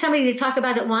want somebody to talk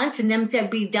about it once and them to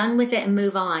be done with it and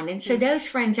move on. And so those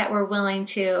friends that were willing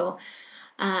to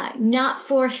not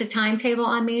force a timetable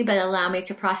on me, but allow me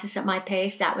to process at my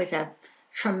pace, that was a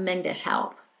tremendous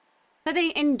help. But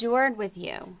they endured with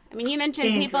you. I mean, you mentioned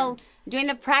people doing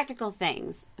the practical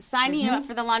things, signing you up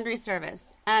for the laundry service.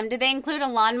 Did they include a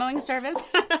lawn mowing service?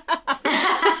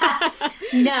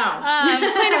 No.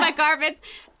 Cleaning my carpets,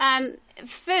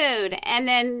 food, and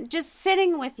then just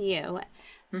sitting with you.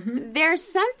 There's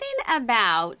something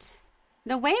about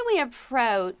the way we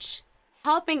approach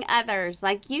helping others,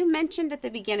 like you mentioned at the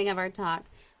beginning of our talk.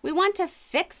 We want to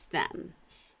fix them.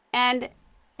 And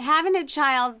having a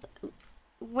child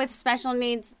with special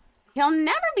needs, he'll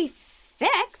never be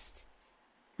fixed.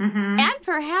 And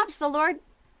perhaps the Lord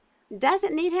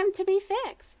doesn't need him to be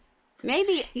fixed.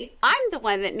 Maybe I'm the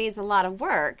one that needs a lot of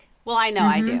work. Well, I know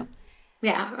I do.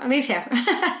 Yeah, me too.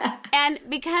 And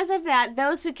because of that,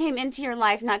 those who came into your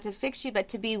life not to fix you, but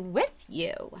to be with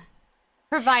you,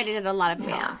 provided a lot of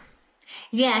help. Yeah.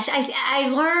 Yes, I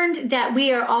learned that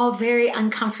we are all very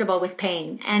uncomfortable with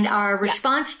pain, and our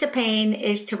response to pain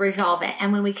is to resolve it.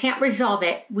 And when we can't resolve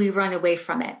it, we run away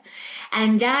from it.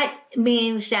 And that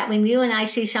means that when you and I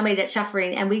see somebody that's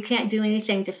suffering and we can't do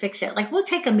anything to fix it, like we'll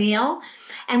take a meal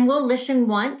and we'll listen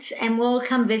once and we'll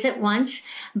come visit once.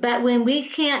 But when we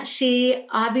can't see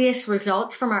obvious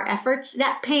results from our efforts,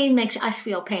 that pain makes us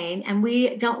feel pain, and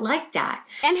we don't like that.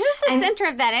 And who's the center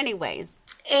of that anyways?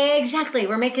 Exactly.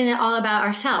 We're making it all about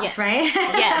ourselves, right?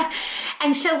 Yes.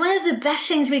 And so one of the best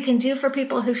things we can do for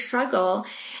people who struggle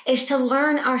is to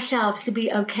learn ourselves to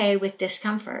be okay with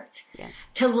discomfort,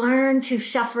 to learn to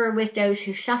suffer with those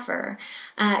who suffer,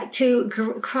 to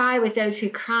cry with those who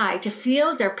cry, to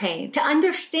feel their pain, to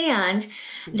understand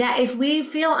that if we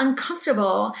feel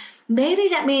uncomfortable, maybe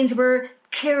that means we're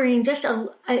carrying just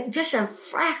a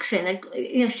fraction,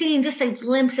 seeing just a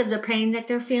glimpse of the pain that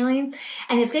they're feeling.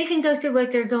 And if they can go through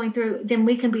what they're going through, then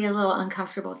we can be a little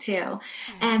uncomfortable too.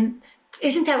 And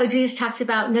isn't that what Jesus talks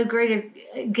about? No greater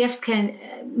gift can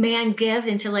man give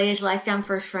than to lay his life down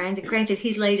for his friend. Granted,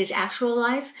 he laid his actual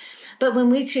life. But when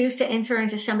we choose to enter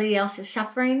into somebody else's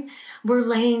suffering, we're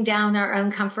laying down our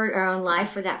own comfort, our own life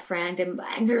for that friend. And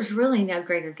there's really no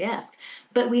greater gift.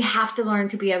 But we have to learn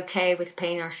to be okay with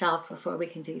pain ourselves before we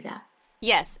can do that.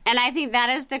 Yes, and I think that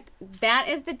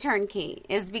is the turnkey,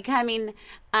 is becoming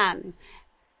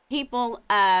people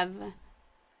of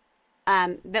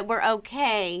that we're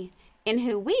okay in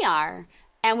who we are,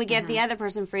 and we give the other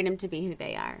person freedom to be who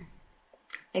they are.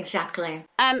 Exactly.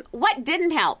 What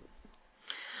didn't help?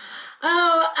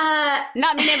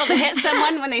 Not being able to hit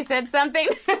someone when they said something.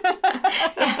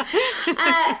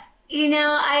 I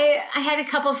had a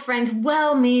couple of friends,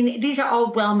 these are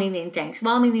all well-meaning things,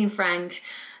 well-meaning friends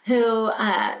who,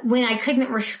 when I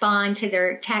couldn't respond to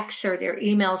their texts or their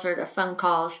emails or their phone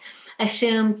calls,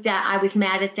 assumed that I was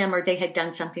mad at them or they had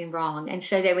done something wrong. And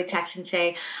so they would text and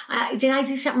say, did I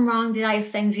do something wrong? Did I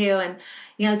offend you? And,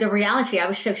 the reality, I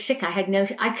was so sick. I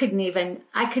couldn't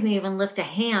even lift a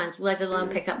hand, let alone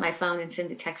pick up my phone and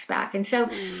send a text back. And so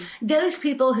those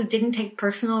people who didn't take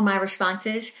personal my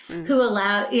responses, who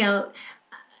allowed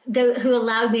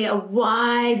me a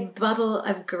wide bubble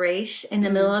of grace in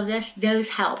the middle of this, those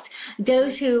helped.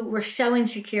 Those who were so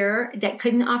insecure that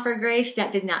couldn't offer grace,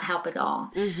 that did not help at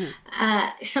all.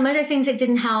 Some other things that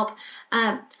didn't help,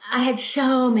 I had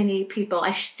so many people,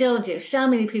 I still do, so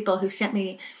many people who sent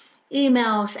me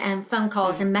emails and phone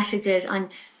calls and messages on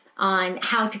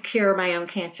how to cure my own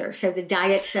cancer. So the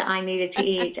diets that I needed to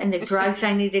eat and the drugs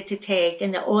I needed to take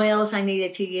and the oils I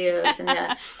needed to use. And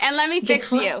and let me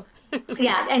fix you.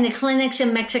 Yeah, and the clinics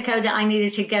in Mexico that I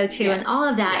needed to go to and all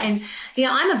of that. And,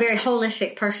 I'm a very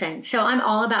holistic person. So I'm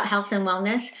all about health and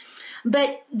wellness.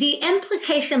 But the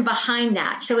implication behind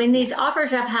that, so in these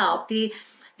offers of help, the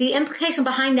implication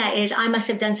behind that is I must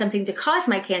have done something to cause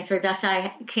my cancer, thus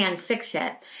I can fix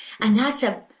it. And that's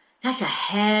a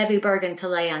heavy burden to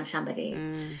lay on somebody.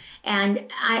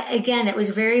 And it was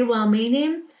very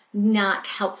well-meaning, not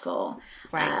helpful.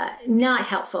 Right. Not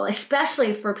helpful,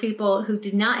 especially for people who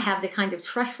did not have the kind of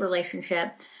trust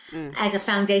relationship as a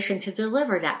foundation to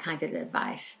deliver that kind of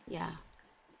advice. Yeah.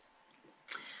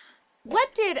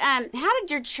 How did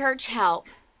your church help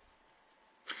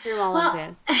through all of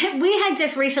this? We had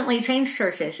just recently changed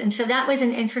churches. And so that was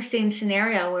an interesting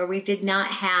scenario where we did not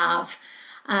have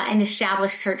an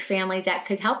established church family that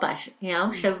could help us,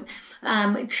 So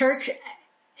church,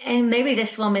 and maybe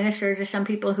this will minister to some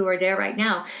people who are there right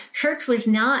now, church was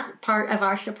not part of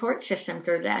our support system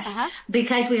through this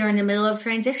because we were in the middle of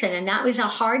transition, and that was a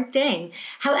hard thing.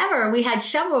 However, we had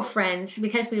several friends,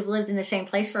 because we've lived in the same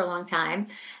place for a long time,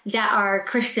 that are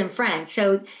Christian friends.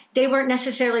 So they weren't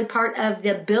necessarily part of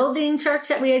the building church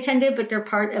that we attended, but they're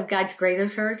part of God's greater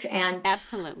church. And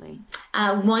absolutely,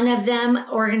 one of them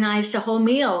organized a whole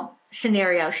meal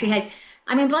scenario. She had,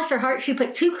 bless her heart, she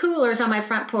put 2 coolers on my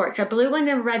front porch, a blue one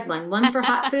and a red one for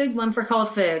hot food, one for cold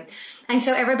food. And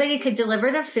so everybody could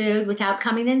deliver the food without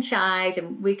coming inside,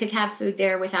 and we could have food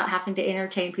there without having to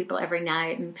entertain people every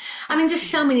night. And just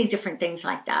so many different things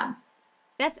like that.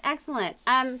 That's excellent.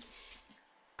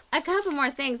 A couple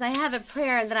more things. I have a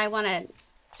prayer that I wanted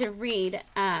to read.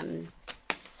 How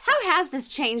has this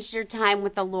changed your time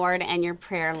with the Lord and your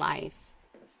prayer life?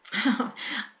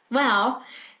 Well,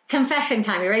 confession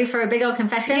time. You ready for a big old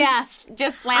confession? Yes,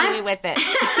 just slam me with it.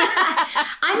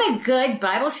 I'm a good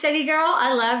Bible study girl.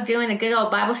 I love doing a good old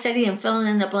Bible study and filling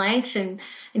in the blanks and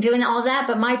doing all that.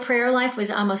 But my prayer life was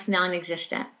almost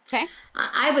non-existent. Okay.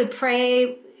 I would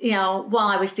pray, while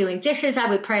I was doing dishes. I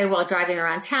would pray while driving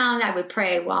around town. I would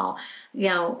pray while,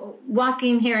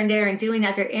 walking here and there and doing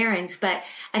other errands. But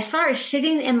as far as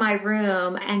sitting in my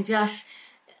room and just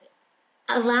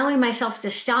allowing myself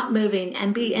to stop moving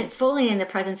and be fully in the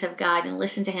presence of God and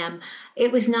listen to Him,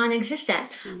 it was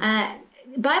non-existent.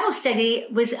 Bible study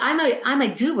was, I'm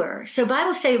a doer. So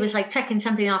Bible study was like checking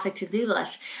something off a to-do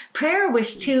list. Prayer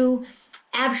was too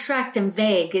abstract and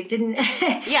vague. It didn't.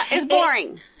 Yeah, it's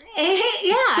boring.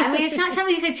 It's not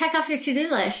something you could check off your to-do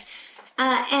list.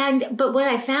 But what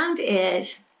I found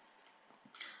is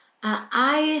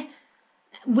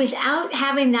without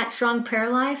having that strong prayer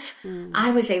life,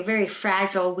 I was a very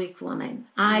fragile, weak woman.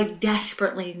 I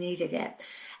desperately needed it.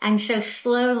 And so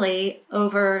slowly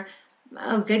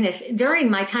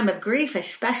during my time of grief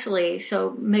especially,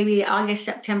 so maybe August,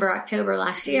 September, October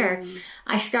last year,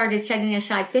 I started setting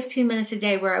aside 15 minutes a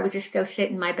day where I would just go sit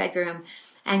in my bedroom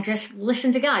and just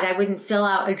listen to God. I wouldn't fill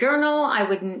out a journal. I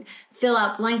wouldn't fill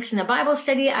out blanks in a Bible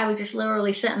study. I would just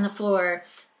literally sit on the floor,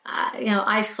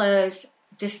 eyes closed,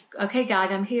 just, okay,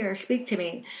 God, I'm here. Speak to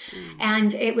me.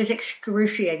 And it was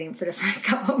excruciating for the first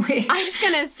couple of weeks. I was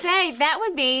going to say, that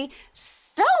would be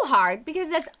so hard because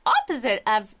that's opposite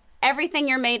of everything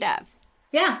you're made of.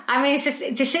 Yeah. It's just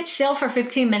to sit still for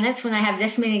 15 minutes when I have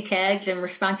this many kids and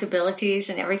responsibilities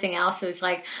and everything else. It was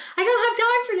like, I don't have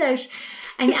time for this.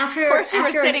 And of course, you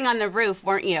were sitting on the roof,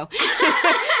 weren't you?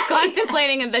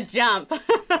 Contemplating the jump. But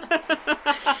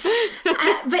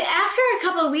after a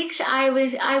couple of weeks,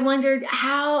 I wondered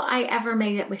how I ever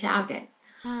made it without it.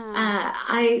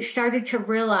 I started to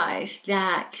realize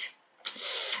that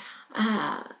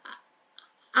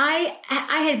I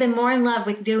had been more in love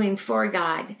with doing for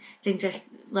God than just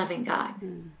loving God.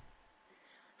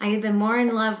 I had been more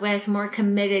in love with, more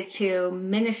committed to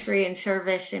ministry and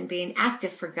service and being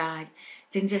active for God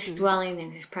than just dwelling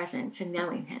in His presence and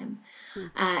knowing Him.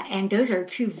 And those are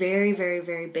two very, very,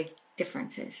 very big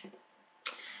differences.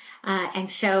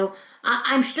 And so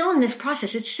I'm still in this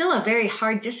process. It's still a very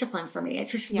hard discipline for me.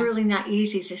 It's just really not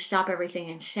easy to stop everything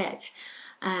and sit.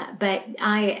 But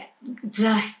I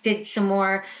just did some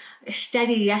more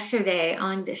study yesterday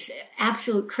on this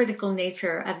absolute critical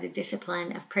nature of the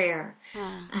discipline of prayer,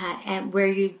 and where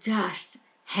you just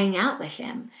hang out with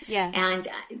Him. Yeah. And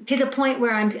to the point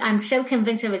where I'm so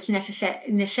convinced of its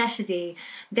necessity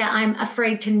that I'm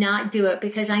afraid to not do it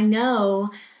because I know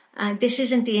this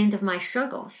isn't the end of my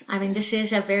struggles. This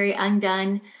is a very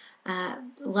undone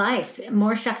life.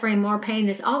 More suffering, more pain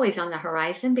is always on the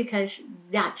horizon because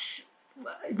that's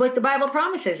what the Bible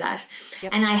promises us.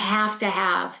 Yep. And I have to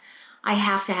have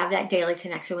that daily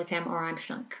connection with Him or I'm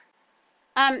sunk.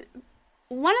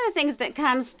 One of the things that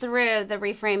comes through the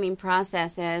reframing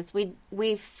process is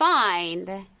we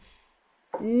find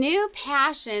new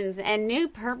passions and new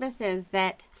purposes,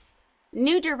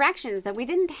 new directions that we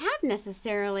didn't have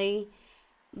necessarily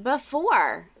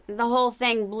before the whole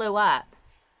thing blew up.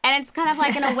 And it's kind of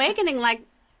like an awakening, like,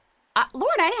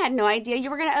 Lord, I had no idea you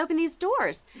were going to open these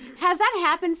doors. Has that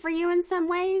happened for you in some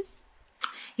ways?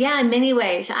 Yeah, in many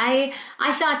ways. I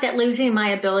thought that losing my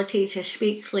ability to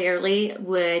speak clearly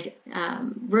would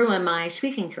ruin my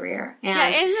speaking career. And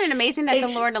yeah, isn't it amazing that the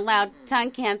Lord allowed tongue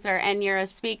cancer and you're a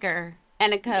speaker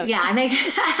and a coach? Yeah,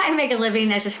 I make a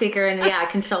living as a speaker and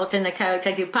consultant, a coach.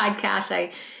 I do podcasts.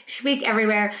 I speak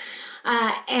everywhere.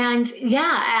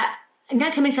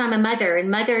 Not to mention I'm a mother,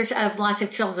 and mothers of lots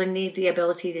of children need the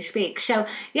ability to speak. So,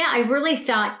 yeah, I really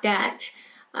thought that,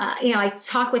 I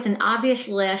talk with an obvious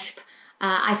lisp.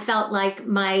 I felt like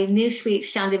my new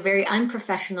speech sounded very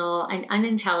unprofessional and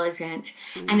unintelligent,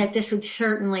 and that this would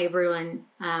certainly ruin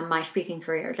my speaking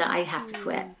career, that I'd have to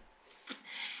quit.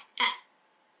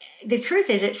 The truth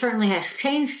is, it certainly has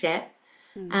changed it,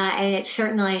 and it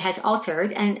certainly has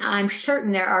altered. And I'm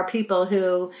certain there are people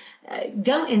who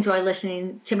don't enjoy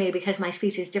listening to me because my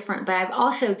speech is different. But I've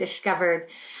also discovered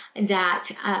that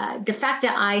the fact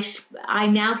that I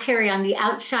now carry on the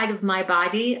outside of my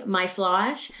body my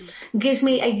flaws gives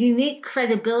me a unique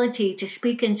credibility to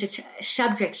speak into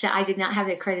subjects that I did not have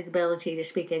the credibility to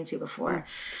speak into before.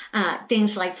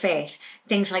 Things like faith,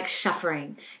 things like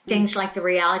suffering, things like the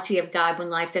reality of God when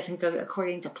life doesn't go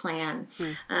according to plan,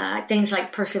 things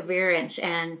like perseverance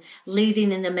and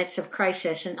leading in the midst of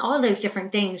crisis, and all of those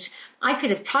different things I could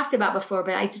have talked about before,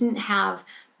 but I didn't have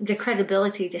the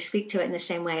credibility to speak to it in the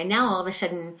same way. And now all of a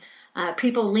sudden,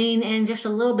 people lean in just a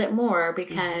little bit more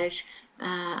because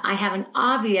I have an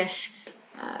obvious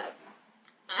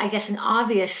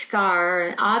scar,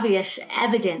 an obvious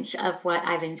evidence of what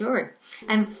I've endured.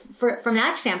 And from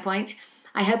that standpoint,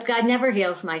 I hope God never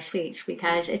heals my speech,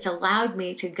 because it's allowed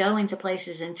me to go into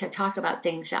places and to talk about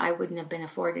things that I wouldn't have been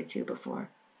afforded to before.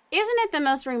 Isn't it the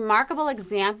most remarkable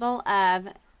example of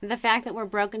the fact that we're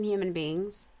broken human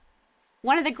beings?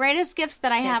 One of the greatest gifts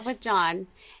that I have with John,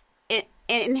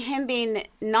 in him being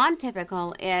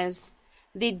non-typical, is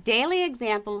the daily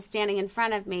example standing in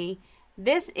front of me.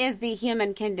 This is the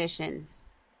human condition.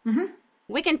 Mm-hmm.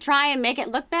 We can try and make it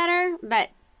look better, but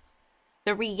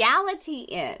the reality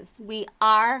is we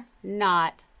are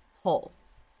not whole.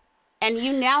 And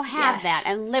you now have that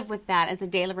and live with that as a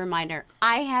daily reminder.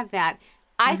 I have that.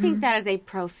 I think that is a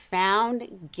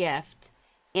profound gift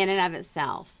in and of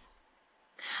itself.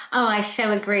 Oh, I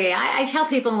so agree. I tell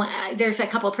people, there's a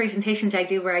couple of presentations I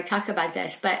do where I talk about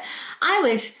this, but I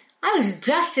was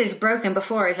just as broken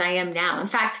before as I am now. In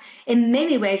fact, in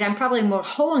many ways, I'm probably more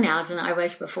whole now than I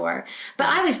was before. But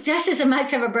I was just as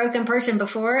much of a broken person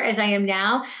before as I am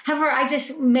now. However, I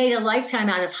just made a lifetime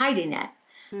out of hiding it,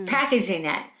 packaging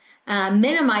it,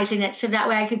 minimizing it so that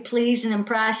way I could please and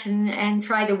impress and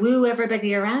try to woo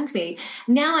everybody around me.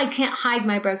 Now I can't hide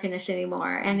my brokenness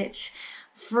anymore. And it's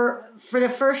for the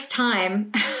first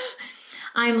time,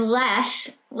 I'm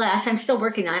I'm still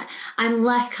working on it. I'm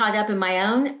less caught up in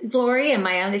my own glory and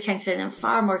my own attention, and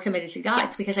far more committed to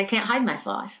God's, because I can't hide my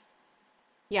flaws.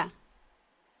 Yeah.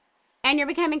 And you're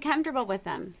becoming comfortable with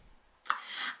them.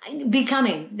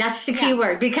 Becoming. That's the key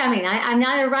word. Becoming. I'm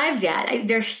not arrived yet.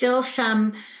 There's still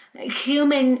some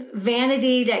human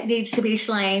vanity that needs to be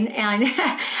slain. And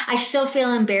I still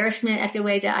feel embarrassment at the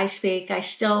way that I speak. I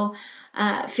still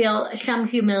feel some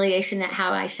humiliation at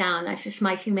how I sound. That's just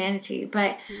my humanity.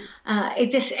 But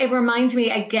it reminds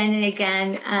me again and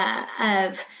again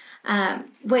of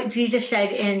what Jesus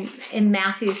said in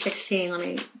Matthew 16. Let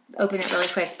me open it really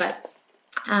quick. But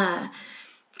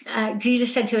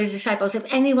Jesus said to his disciples, "If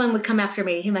anyone would come after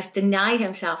me, he must deny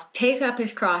himself, take up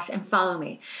his cross, and follow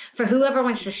me. For whoever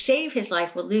wants to save his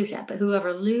life will lose it, but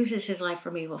whoever loses his life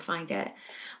for me will find it."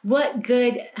 What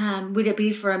good would it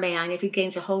be for a man if he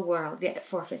gains the whole world yet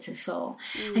forfeits his soul?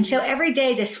 And so every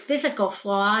day, this physical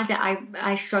flaw that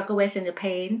I struggle with and the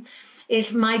pain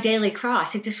is my daily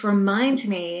cross. It just reminds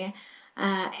me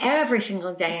every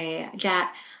single day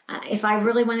that if I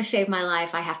really want to save my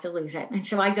life, I have to lose it. And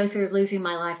so I go through losing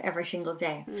my life every single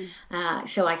day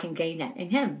so I can gain it in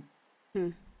him.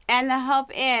 And the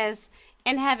hope is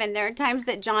in heaven. There are times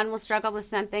that John will struggle with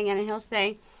something and he'll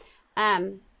say,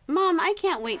 Mom, I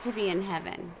can't wait to be in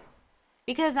heaven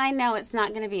because I know it's not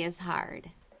going to be as hard.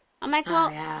 I'm like,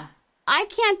 well, I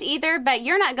can't either, but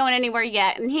you're not going anywhere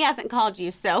yet, and he hasn't called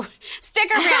you, so stick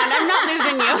around. I'm not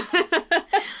losing you.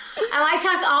 I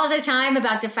talk all the time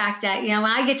about the fact that, when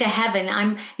I get to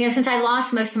heaven, since I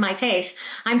lost most of my taste,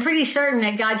 I'm pretty certain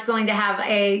that God's going to have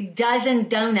a dozen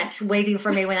donuts waiting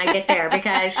for me when I get there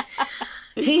because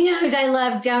He knows I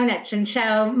love donuts. And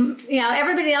so,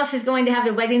 everybody else is going to have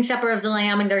the wedding supper of the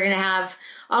Lamb, and they're going to have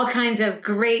all kinds of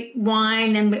great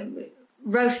wine and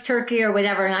roast turkey or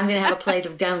whatever, and I'm going to have a plate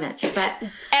of donuts. And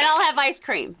I'll have ice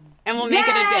cream, and we'll make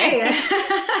it a day.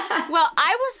 Well,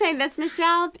 I will say this,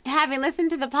 Michelle, having listened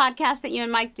to the podcast that you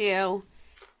and Mike do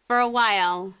for a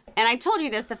while, and I told you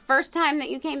this the first time that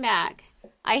you came back,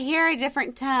 I hear a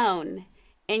different tone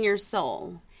in your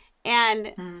soul.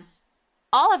 And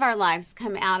all of our lives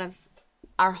come out of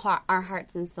our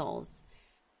hearts and souls.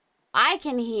 I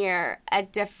can hear a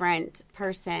different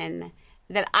person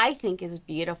that I think is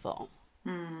beautiful.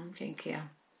 Thank you.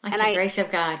 That's the grace of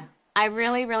God. I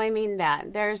really, really mean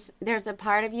that. There's a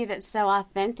part of you that's so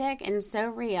authentic and so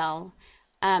real.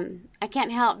 I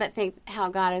can't help but think how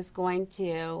God is going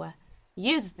to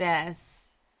use this,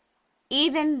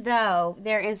 even though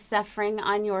there is suffering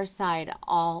on your side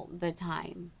all the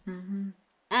time.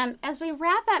 As we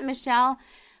wrap up, Michelle,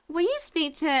 will you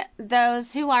speak to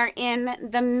those who are in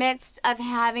the midst of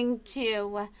having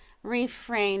to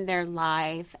reframe their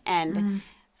life and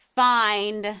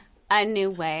find a new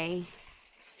way?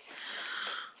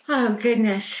 Oh,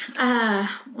 goodness.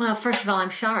 Well, first of all,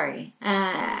 I'm sorry.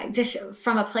 Just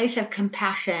from a place of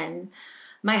compassion,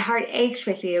 my heart aches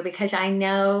with you because I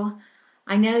know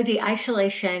the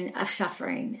isolation of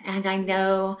suffering, and I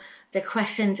know the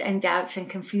questions and doubts and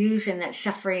confusion that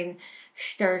suffering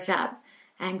stirs up.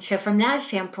 And so from that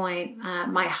standpoint,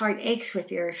 my heart aches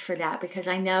with yours for that, because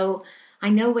I know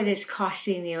what it's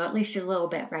costing you, at least a little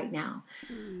bit right now.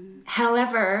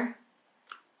 However,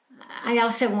 I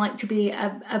also want to be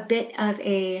a bit of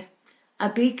a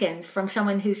beacon from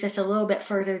someone who's just a little bit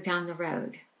further down the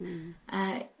road.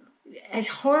 As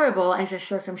horrible as the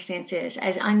circumstance is,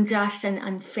 as unjust and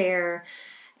unfair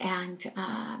and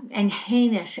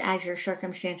heinous as your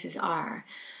circumstances are,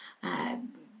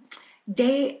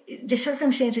 the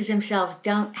circumstances themselves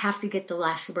don't have to get the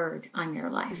last word on your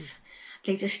life.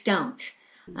 They just don't.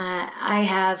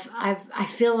 I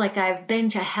feel like I've been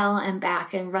to hell and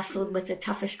back and wrestled with the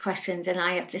toughest questions, and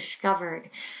I have discovered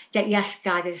that yes,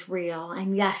 God is real,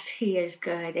 and yes, He is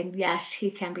good, and yes,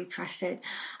 He can be trusted.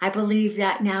 I believe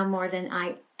that now more than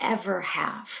I ever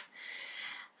have.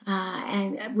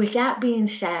 And with that being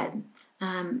said,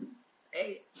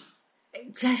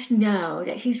 just know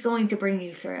that He's going to bring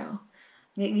you through.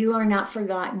 That you are not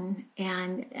forgotten,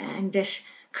 and this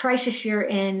crisis you're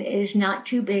in is not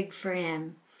too big for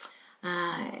Him.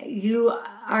 You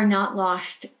are not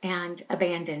lost and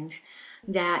abandoned.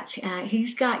 That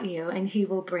He's got you, and He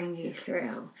will bring you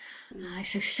through.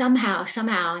 So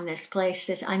somehow in this place,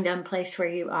 this undone place where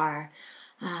you are,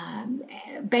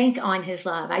 bank on His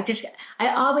love. I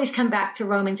always come back to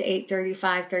Romans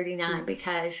 8:35-39,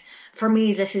 because for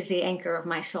me, this is the anchor of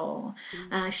my soul.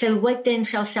 So what then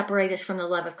shall separate us from the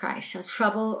love of Christ? Shall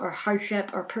trouble or hardship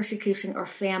or persecution or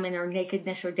famine or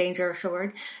nakedness or danger or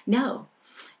sword? No.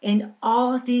 In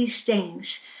all these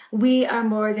things, we are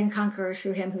more than conquerors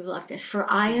through Him who loved us. For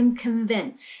I am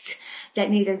convinced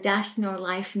that neither death nor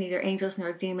life, neither angels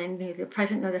nor demons, neither the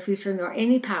present nor the future, nor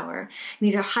any power,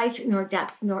 neither height nor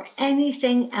depth, nor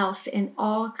anything else in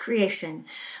all creation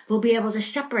will be able to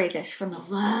separate us from the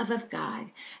love of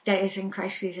God that is in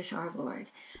Christ Jesus our Lord.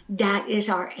 That is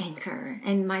our anchor.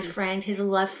 And my friend, His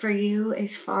love for you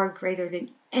is far greater than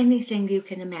anything you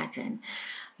can imagine.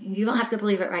 You don't have to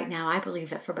believe it right now. I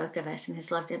believe it for both of us, and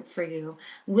His love for you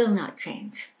will not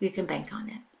change. You can bank on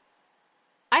it.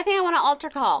 I think I want to altar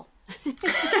call.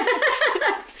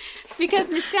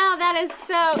 Because Michelle,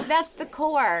 that's the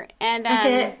core. And that's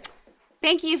it.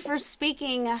 Thank you for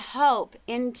speaking hope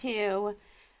into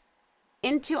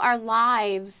our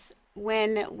lives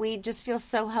when we just feel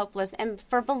so hopeless, and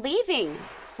for believing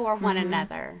for one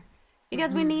another,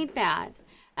 because we need that.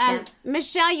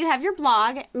 Michelle, you have your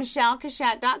blog,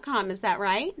 michellekashat.com. Is that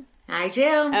right? I do.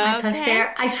 Okay. I post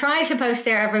there. I try to post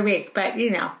there every week, but You're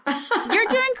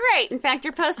doing great. In fact,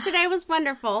 your post today was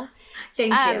wonderful.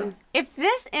 Thank you. If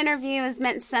this interview has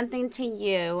meant something to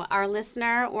you, our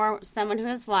listener, or someone who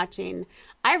is watching,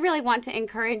 I really want to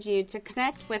encourage you to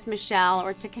connect with Michelle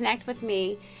or to connect with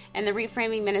me and the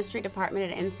Reframing Ministry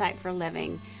Department at Insight for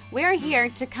Living. We're here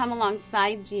to come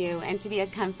alongside you and to be a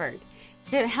comfort,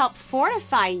 to help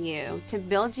fortify you, to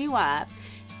build you up,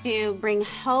 to bring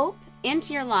hope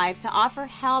into your life, to offer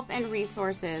help and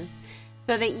resources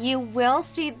so that you will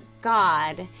see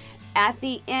God at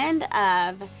the end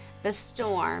of the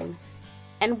storm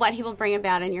and what He will bring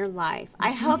about in your life. I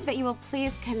hope that you will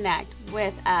please connect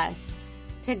with us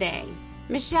today.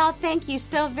 Michelle, thank you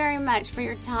so very much for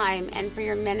your time and for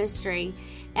your ministry.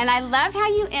 And I love how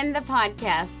you end the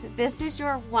podcast. This is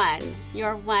your one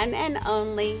and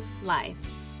only life.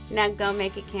 Now go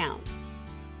make it count.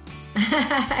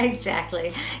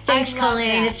 Exactly. Thanks,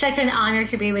 Colleen. It's such an honor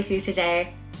to be with you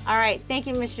today. All right. Thank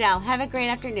you, Michelle. Have a great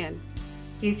afternoon.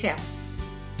 You too.